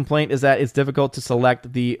 My only complaint is that it's difficult to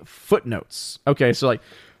select the footnotes. Okay, so like,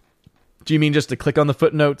 do you mean just to click on the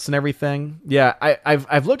footnotes and everything? Yeah,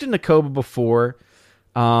 I've looked into Kobo before.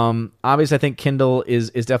 Obviously, I think Kindle is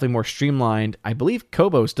definitely more streamlined. I believe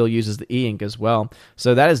Kobo still uses the e-ink as well.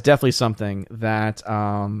 So that is definitely something that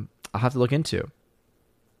I'll have to look into.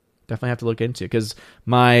 Definitely have to look into, because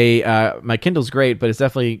my Kindle's great, but it's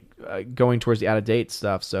definitely going towards the out-of-date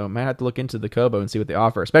stuff. So I might have to look into the Kobo and see what they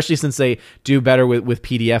offer, especially since they do better with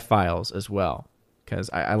PDF files as well, because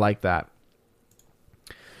I like that.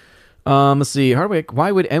 Let's see. Hardwick,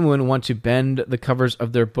 why would anyone want to bend the covers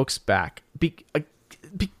of their books back?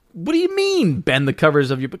 What do you mean bend the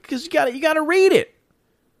covers of your book? Because you gotta read it.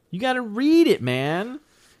 You gotta read it, man.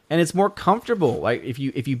 And it's more comfortable. Like if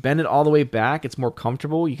you bend it all the way back, it's more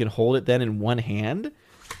comfortable. You can hold it then in one hand.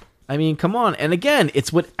 I mean, come on. And again,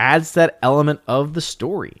 it's what adds that element of the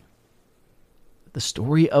story. The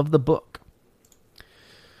story of the book.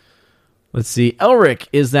 Let's see. Elric,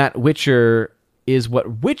 is that Witcher is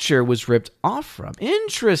what Witcher was ripped off from.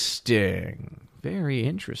 Interesting. Very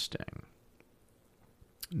interesting.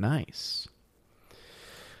 Nice.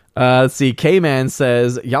 Let's see. K-Man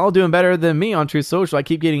says, y'all doing better than me on Truth Social. I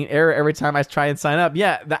keep getting an error every time I try and sign up.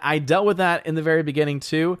 Yeah, I dealt with that in the very beginning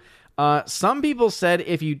too. Some people said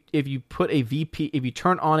if you put if you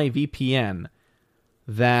turn on a VPN,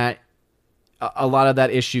 that a lot of that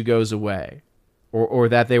issue goes away, or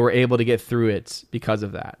that they were able to get through it because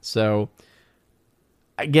of that. So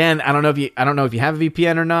again, I don't know if you have a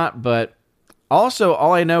VPN or not, but also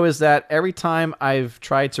all I know is that every time I've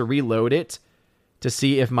tried to reload it to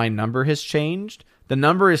see if my number has changed, the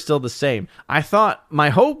number is still the same. My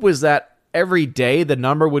hope was that every day the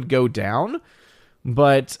number would go down,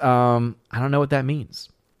 but I don't know what that means.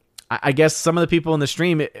 I guess some of the people in the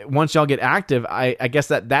stream, once y'all get active, I guess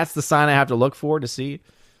that's the sign I have to look for to see.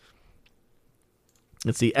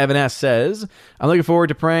 Let's see. Evan S. says, I'm looking forward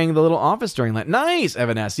to praying the little office during Lent. Nice,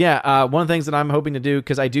 Evan S. Yeah, one of the things that I'm hoping to do,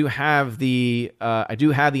 because I do have the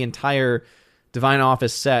entire Divine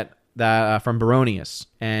Office set that from Baronius,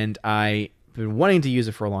 and I've been wanting to use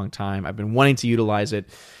it for a long time. I've been wanting to utilize it,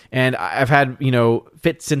 and I've had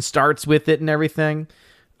fits and starts with it and everything.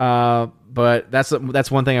 But that's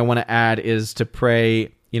one thing I want to add, is to pray.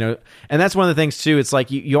 And that's one of the things too. It's like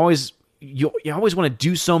you always want to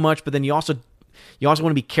do so much, but then you also want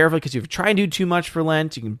to be careful, because if you try and do too much for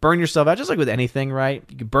Lent, you can burn yourself out, just like with anything, right?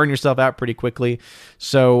 You can burn yourself out pretty quickly.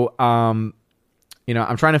 So, I'm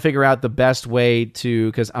trying to figure out the best way to,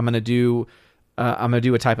 because I'm going to do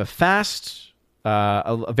a type of fast,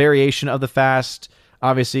 a variation of the fast.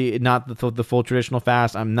 Obviously, not the full traditional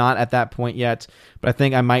fast. I'm not at that point yet, but I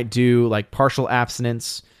think I might do like partial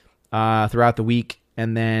abstinence throughout the week,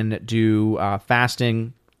 and then do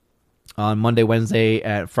fasting on Monday, Wednesday,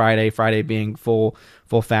 and Friday. Friday being full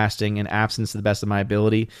fasting and abstinence to the best of my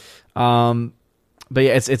ability. But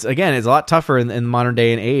yeah, it's a lot tougher in modern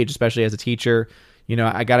day and age, especially as a teacher.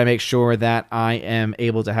 I got to make sure that I am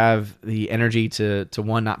able to have the energy to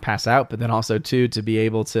one, not pass out, but then also two, to be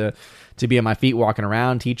able to be on my feet walking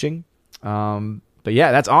around teaching. But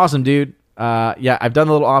yeah, that's awesome, dude. Yeah, I've done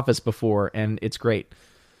the little office before, and it's great.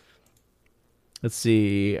 Let's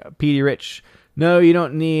see. PD Rich. No, you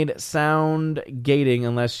don't need sound gating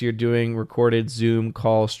unless you're doing recorded Zoom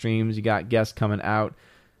call streams. You got guests coming out.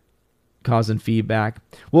 causing feedback.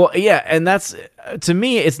 Well, yeah, and that's to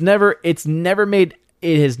me, it has never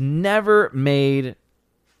made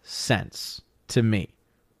sense to me.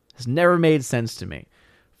 It's never made sense to me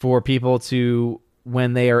for people to,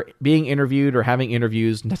 when they are being interviewed or having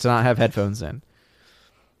interviews, to not have headphones in.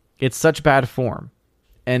 It's such bad form,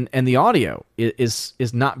 and the audio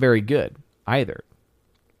is not very good either.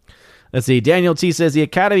 Let's see. Daniel T says the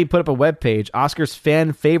Academy put up a webpage,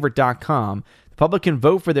 OscarsFanFavorite.com. The public can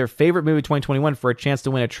vote for their favorite movie 2021 for a chance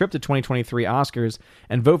to win a trip to 2023 Oscars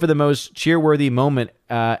and vote for the most cheer-worthy moment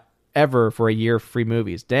ever for a year of free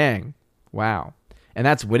movies. Dang. Wow. And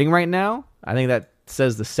that's winning right now? I think that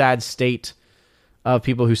says the sad state of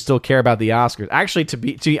people who still care about the Oscars. Actually, to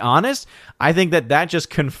be honest, I think that just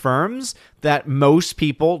confirms that most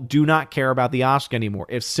people do not care about the Oscar anymore.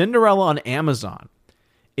 If Cinderella on Amazon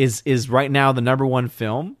is right now the number one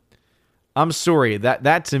film, I'm sorry,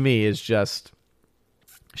 that to me is just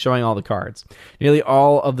showing all the cards. Nearly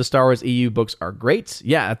all of the Star Wars EU books are great.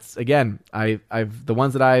 Yeah, it's, again, I've the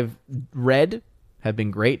ones that I've read have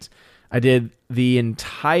been great. I did the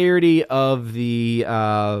entirety of the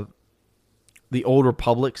Old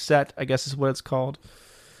Republic set, I guess is what it's called.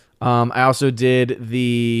 I also did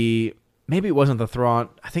maybe it wasn't the Thrawn.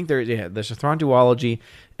 I think there's a Thrawn duology,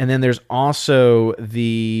 and then there's also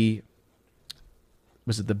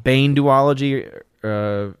was it the Bane duology?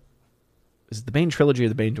 Is it the Bane trilogy or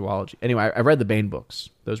the Bane duology? Anyway, I read the Bane books.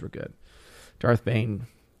 Those were good. Darth Bane.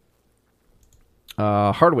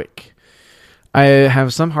 Hardwick. I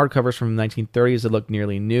have some hardcovers from the 1930s that look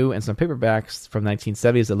nearly new and some paperbacks from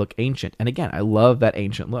 1970s that look ancient. And again, I love that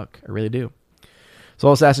ancient look. I really do.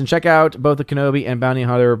 Soul Assassin, check out both the Kenobi and Bounty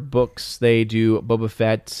Hunter books. They do Boba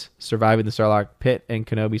Fett surviving the Sarlacc pit and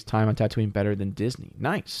Kenobi's time on Tatooine better than Disney.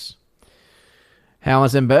 Nice.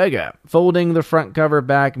 Hallison Burger. Folding the front cover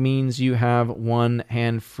back means you have one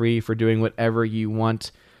hand free for doing whatever you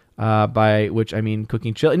want, by which I mean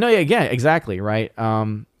cooking chili. No, yeah, again, exactly, right?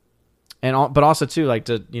 But also too, like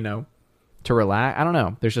to relax. I don't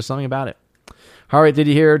know. There's just something about it. All right, did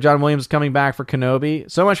you hear John Williams is coming back for Kenobi?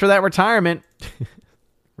 So much for that retirement.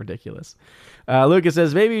 Ridiculous. Lucas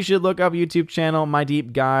says maybe you should look up YouTube channel My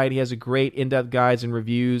Deep Guide. He has a great in-depth guides and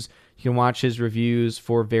reviews. You can watch his reviews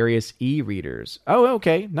for various e-readers. Oh,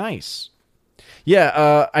 okay, nice.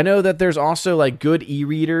 Yeah, I know that there's also like good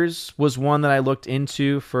e-readers was one that I looked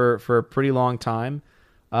into for a pretty long time.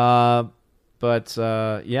 Yeah.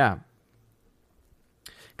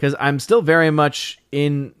 Because I'm still very much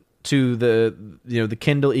into the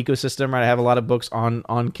Kindle ecosystem, right? I have a lot of books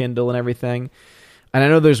on Kindle and everything, and I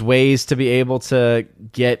know there's ways to be able to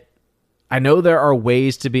get. I know there are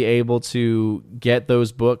ways to be able to get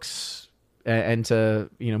those books and to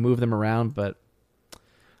move them around, but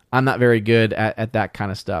I'm not very good at that kind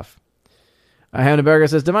of stuff. Hannah Berger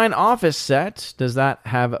says Divine Office set, does that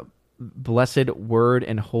have Blessed Word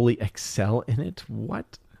and Holy Excel in it?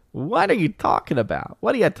 What? What are you talking about?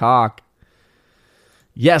 What do you talk?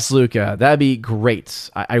 Yes, Luca, that'd be great.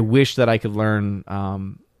 I wish that I could learn.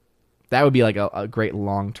 That would be like a great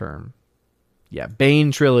long term. Yeah,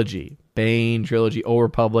 Bane trilogy, Old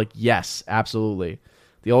Republic. Yes, absolutely.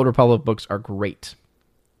 The Old Republic books are great.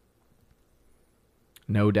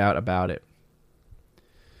 No doubt about it.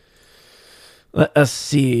 Let's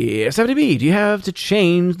see. 70B, do you have to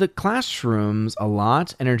change the classrooms a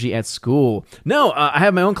lot? Energy at school? No, I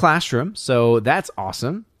have my own classroom, so that's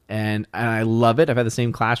awesome. And I love it. I've had the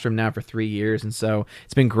same classroom now for 3 years, and so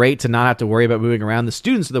it's been great to not have to worry about moving around. The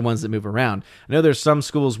students are the ones that move around. I know there's some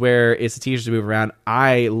schools where it's the teachers who move around.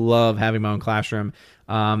 I love having my own classroom.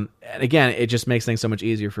 And again, it just makes things so much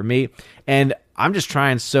easier for me. And I'm just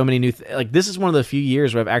trying so many new this is one of the few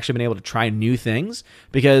years where I've actually been able to try new things,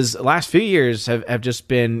 because the last few years have just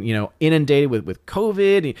been, inundated with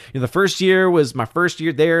COVID. The first year was my first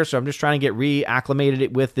year there, so I'm just trying to get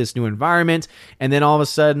reacclimated with this new environment. And then all of a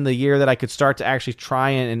sudden, the year that I could start to actually try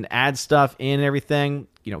and add stuff in and everything,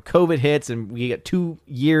 COVID hits and we get 2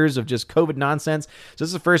 years of just COVID nonsense. So this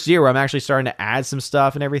is the first year where I'm actually starting to add some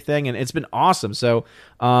stuff and everything, and it's been awesome. So,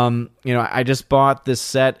 I just bought this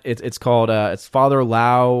set. It's called, it's Father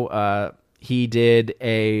Lau. He did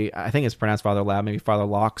I think it's pronounced Father Lau, maybe Father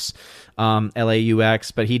Laux,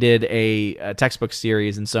 Laux, but he did a textbook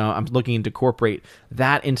series. And so I'm looking to incorporate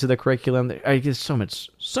that into the curriculum. There's so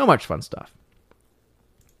much fun stuff.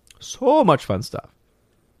 So much fun stuff.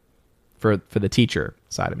 For the teacher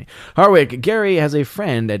side of me. Harwick, Gary has a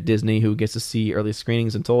friend at Disney who gets to see early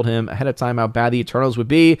screenings and told him ahead of time how bad the Eternals would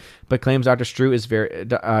be, but claims Doctor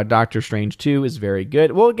Strange 2 is very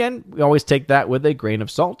good. Well, again, we always take that with a grain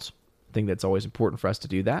of salt. I think that's always important for us to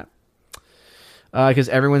do that. because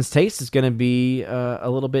everyone's taste is going to be a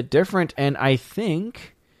little bit different. And I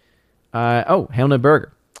think, Hamlin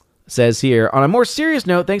Burger says here, on a more serious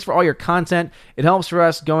note, thanks for all your content. It helps for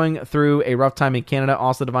us going through a rough time in Canada.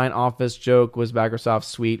 Also, Divine Office joke was Microsoft's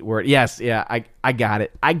sweet word. Yes, yeah, I got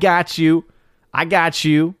it. I got you. I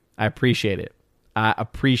appreciate it. I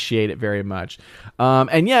appreciate it very much.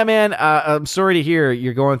 And yeah, man, I'm sorry to hear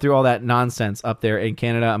you're going through all that nonsense up there in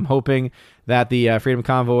Canada. I'm hoping that the Freedom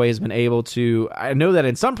Convoy has been able to... I know that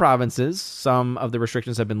in some provinces, some of the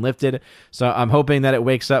restrictions have been lifted, so I'm hoping that it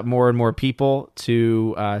wakes up more and more people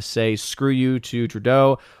to say screw you to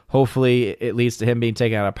Trudeau. Hopefully it leads to him being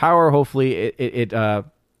taken out of power. Hopefully it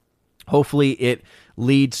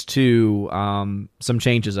leads to some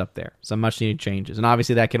changes up there, some much-needed changes. And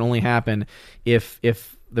obviously that can only happen if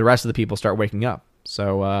the rest of the people start waking up.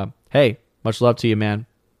 So, hey, much love to you, man.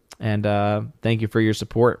 And thank you for your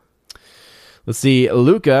support. Let's see.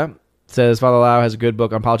 Luca says, Father Lau has a good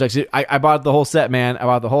book on politics. I bought the whole set, man. I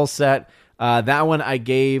bought the whole set. That one I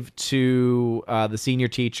gave to the senior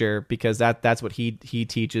teacher because that's what he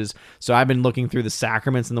teaches. So I've been looking through the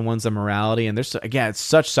sacraments and the ones on morality, and there's again, it's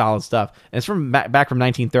such solid stuff. And it's from back from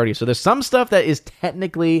 1930. So there's some stuff that is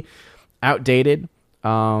technically outdated,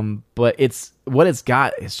 but it's what it's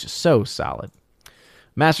got is just so solid.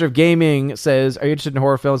 Master of Gaming says, are you interested in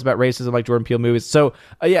horror films about racism like Jordan Peele movies? So,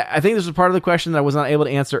 yeah, I think this was part of the question that I was not able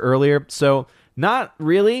to answer earlier. So, not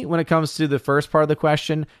really when it comes to the first part of the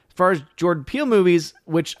question. As far as Jordan Peele movies,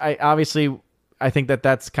 which I think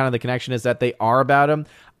that's kind of the connection, is that they are about him.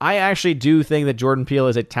 I actually do think that Jordan Peele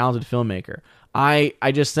is a talented filmmaker. I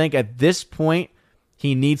just think at this point,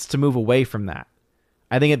 he needs to move away from that.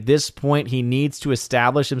 I think at this point, he needs to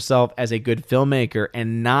establish himself as a good filmmaker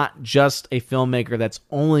and not just a filmmaker that's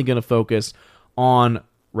only going to focus on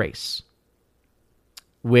race.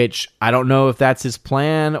 Which I don't know if that's his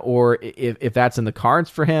plan or if that's in the cards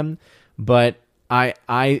for him, but I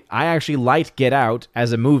actually liked Get Out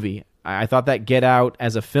as a movie. I thought that Get Out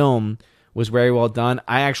as a film was very well done.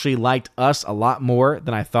 I actually liked Us a lot more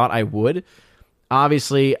than I thought I would.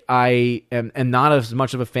 Obviously, I am not as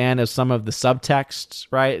much of a fan of some of the subtexts,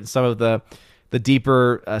 right? And some of the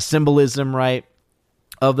deeper symbolism, right,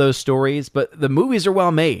 of those stories. But the movies are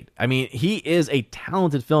well made. I mean, he is a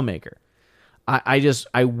talented filmmaker.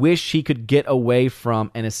 I wish he could get away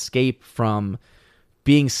from and escape from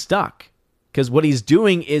being stuck. Because what he's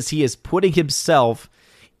doing is he is putting himself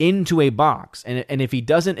into a box. And if he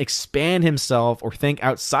doesn't expand himself or think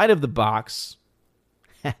outside of the box...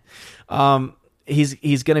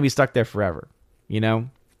 he's going to be stuck there forever, you know?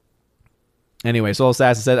 Anyway, Soul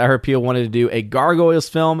Assassin said, I heard Peele wanted to do a Gargoyles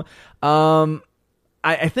film. I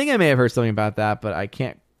think I may have heard something about that, but I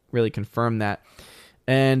can't really confirm that.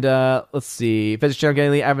 And let's see. Fitzgerald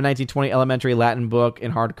Kennedy, I have a 1920 elementary Latin book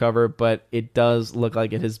in hardcover, but it does look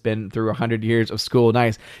like it has been through 100 years of school.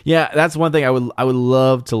 Nice. Yeah, that's one thing I would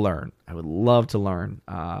love to learn. I would love to learn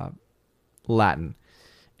Latin.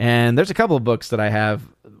 And there's a couple of books that I have,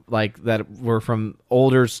 like, that were from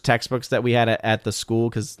older textbooks that we had at the school,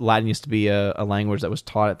 because Latin used to be a language that was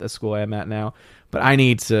taught at the school I'm at now. But I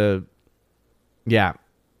need to, yeah,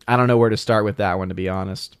 I don't know where to start with that one, to be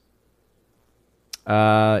honest.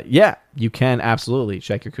 Yeah, you can absolutely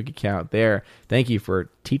check your cookie count there. Thank you for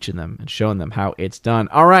teaching them and showing them how it's done.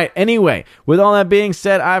 All right, anyway, with all that being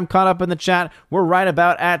said, I'm caught up in the chat. We're right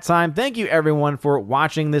about at time. Thank you, everyone, for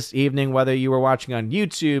watching this evening, whether you were watching on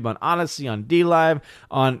YouTube, on Odyssey, on DLive,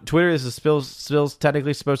 on Twitter. This is Spills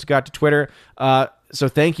technically supposed to go out to Twitter. So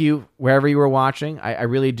thank you, wherever you were watching. I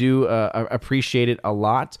really do appreciate it a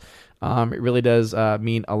lot. It really does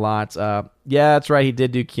mean a lot. Yeah, that's right. He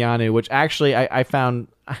did do Keanu, which actually I found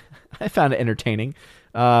I found it entertaining.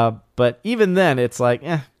 But even then, it's like,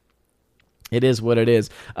 it is what it is.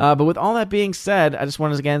 But with all that being said, I just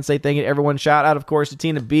want to again say thank you to everyone. Shout out, of course, to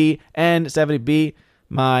Tina B and 70B,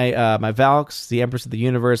 my Valks, the Empress of the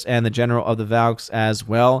Universe, and the General of the Valks as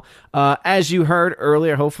well. As you heard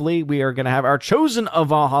earlier, hopefully we are going to have our Chosen of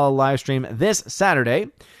Valhalla live stream this Saturday.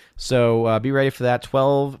 So be ready for that,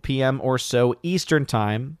 12 p.m. or so Eastern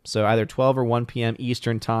time. So either 12 or 1 p.m.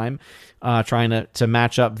 Eastern time, trying to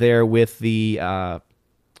match up there with the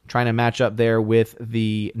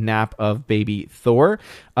nap of baby Thor.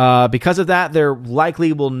 Because of that, there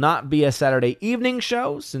likely will not be a Saturday evening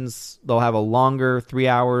show, since they'll have a longer 3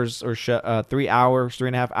 hours or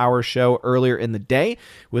 3.5 hour show earlier in the day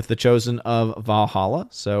with the Chosen of Valhalla.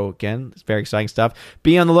 So again, it's very exciting stuff.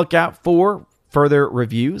 Be on the lookout for further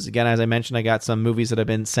reviews. Again, as I mentioned, I got some movies that have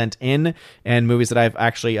been sent in and movies that I've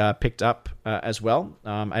actually picked up as well.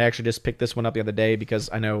 I actually just picked this one up the other day because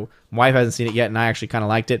I know my wife hasn't seen it yet, and I actually kind of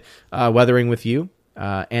liked it. Weathering with You,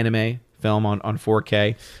 anime film on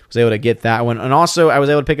 4K. Was able to get that one. And also, I was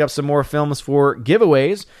able to pick up some more films for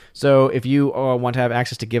giveaways. So if you want to have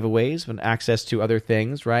access to giveaways and access to other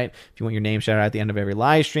things, right? If you want your name shouted out at the end of every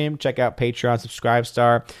live stream, check out Patreon,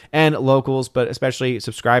 Subscribestar, and Locals, but especially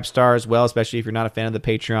Subscribestar as well, especially if you're not a fan of the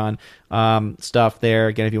Patreon stuff there.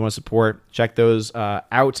 Again, if you want to support, check those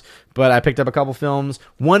out. But I picked up a couple films.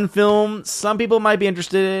 One film, some people might be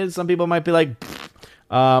interested in, some people might be like,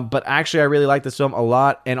 but actually I really like this film a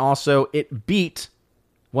lot, and also it beat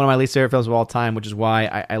one of my least favorite films of all time, which is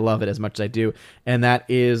why I love it as much as I do, and that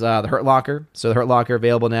is The Hurt Locker. So The Hurt Locker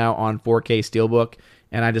available now on 4K Steelbook,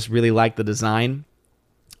 and I just really like the design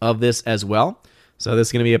of this as well. So this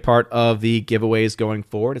is going to be a part of the giveaways going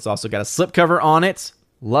forward. It's also got a slipcover on it.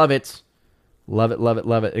 Love it. Love it, love it,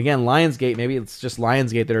 love it. Again, Lionsgate, maybe it's just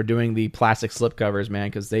Lionsgate that are doing the plastic slipcovers, man,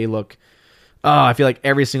 because they look... I feel like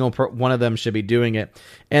every single one of them should be doing it.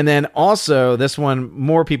 And then also, this one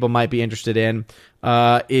more people might be interested in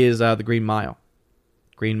is The Green Mile.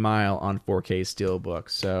 Green Mile on 4K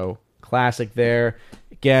Steelbook. So, classic there.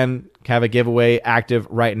 Again, have a giveaway active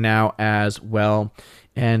right now as well.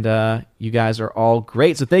 And you guys are all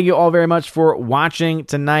great. So thank you all very much for watching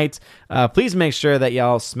tonight. Please make sure that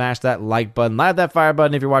y'all smash that like button. Light that fire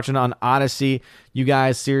button if you're watching on Odyssey. You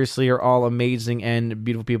guys seriously are all amazing and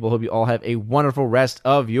beautiful people. Hope you all have a wonderful rest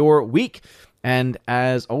of your week. And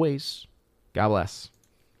as always, God bless.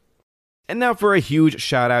 And now for a huge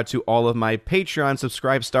shout out to all of my Patreon,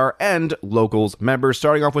 Subscribestar, and Locals members,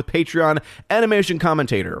 starting off with Patreon animation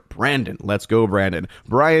commentator Brandon, let's go Brandon,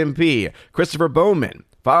 Brian P., Christopher Bowman,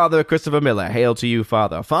 Father Christopher Miller, hail to you,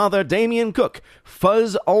 Father, Father Damian Cook,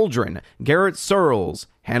 Fuzz Aldrin, Garrett Searles,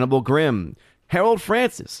 Hannibal Grimm, Harold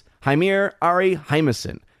Francis, Hymir Ari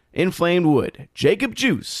Hymason, Inflamed Wood, Jacob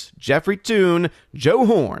Juice, Jeffrey Toon, Joe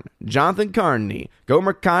Horn, Jonathan Carney,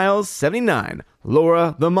 Gomer Kyles 79,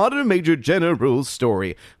 Laura, The Modern Major General's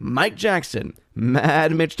Story, Mike Jackson,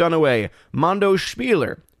 Mad Mitch Dunaway, Mondo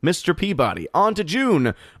Spieler, Mr. Peabody, On to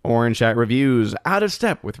June, Orange Hat Reviews, Out of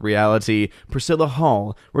Step with Reality, Priscilla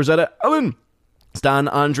Hall, Rosetta Owen, Stan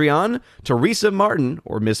Andrian, Teresa Martin,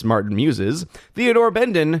 or Miss Martin Muses, Theodore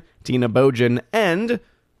Benden, Tina Bojan, and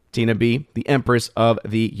Tina B., the Empress of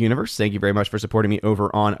the Universe. Thank you very much for supporting me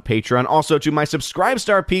over on Patreon. Also to my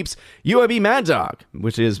Subscribestar peeps, UAB Mad Dog,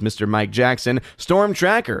 which is Mr. Mike Jackson, Storm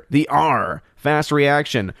Tracker, The R, Fast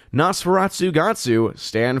Reaction, Nosferatu Gatsu,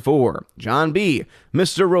 Stand For, John B.,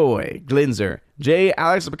 Mr. Roy, Glinzer, J.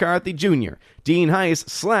 Alex McCarthy Jr., Dean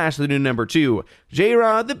Heiss / the new number 2,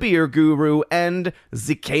 J-Rod the Beer Guru, and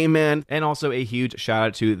ZK-Man. And also a huge shout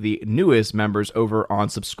out to the newest members over on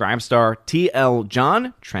Subscribestar, TL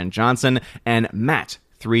John, Trent Johnson, and Matt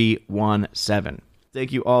 317.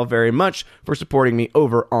 Thank you all very much for supporting me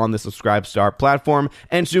over on the Subscribestar platform.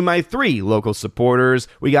 And to my 3 local supporters,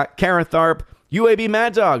 we got Kara Tharp, UAB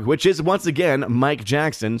Mad Dog, which is once again Mike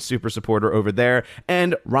Jackson, super supporter over there,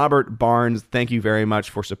 and Robert Barnes. Thank you very much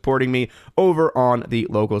for supporting me over on the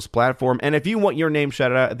Locals platform. And if you want your name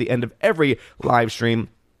shouted out at the end of every live stream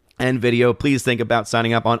and video, please think about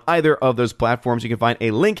signing up on either of those platforms. You can find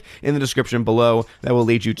a link in the description below that will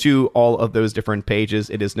lead you to all of those different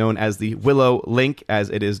pages. It is known as the Willow link,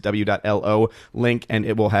 as it is w.lo link, and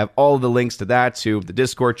it will have all the links to that, to the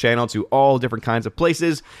Discord channel, to all different kinds of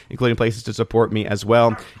places, including places to support me as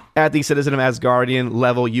well. At the Citizen of Asgardian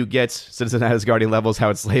level, you get Citizen of Asgardian level is how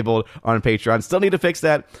it's labeled on Patreon. Still need to fix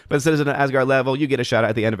that, but Citizen of Asgard level, you get a shout out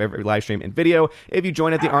at the end of every live stream and video. If you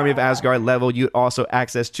join at the Army of Asgard level, you also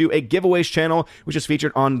access to a giveaways channel, which is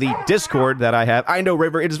featured on the Discord that I have. I know,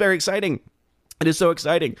 River, it is very exciting. It is so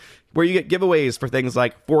exciting, where you get giveaways for things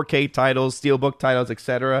like 4K titles, Steelbook titles,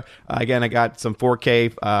 etc. Again, I got some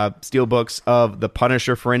 4K Steelbooks of The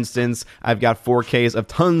Punisher, for instance. I've got 4Ks of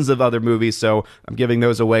tons of other movies, so I'm giving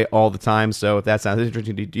those away all the time. So if that sounds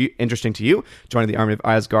interesting to you, join the Army of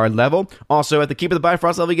Asgard level. Also, at the Keep of the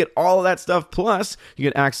Bifrost level, you get all of that stuff, plus you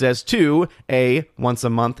get access to a once a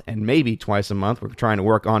month and maybe twice a month. We're trying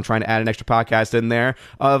to add an extra podcast in there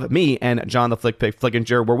of me and John the Flick Pick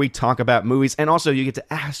Flickinger, where we talk about movies, and also you get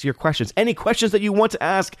to ask your questions. Any questions that you want to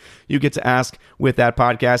ask, you get to ask with that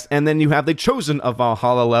podcast. And then you have the Chosen of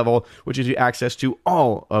Valhalla level, which gives you access to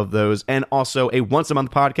all of those. And also a once a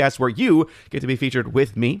month podcast where you get to be featured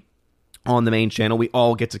with me on the main channel. We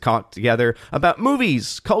all get to talk together about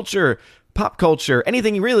movies, culture, pop culture,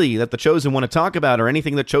 anything really that the Chosen want to talk about, or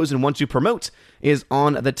anything the Chosen wants to promote is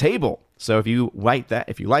on the table. So if you like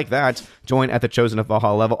that, join at the Chosen of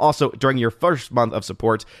Valhalla level. Also, during your first month of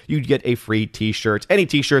support, you get a free t-shirt. Any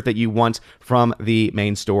t-shirt that you want from the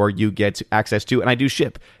main store, you get access to. And I do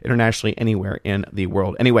ship internationally anywhere in the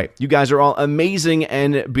world. Anyway, you guys are all amazing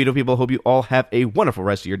and beautiful people. Hope you all have a wonderful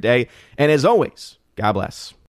rest of your day. And as always, God bless.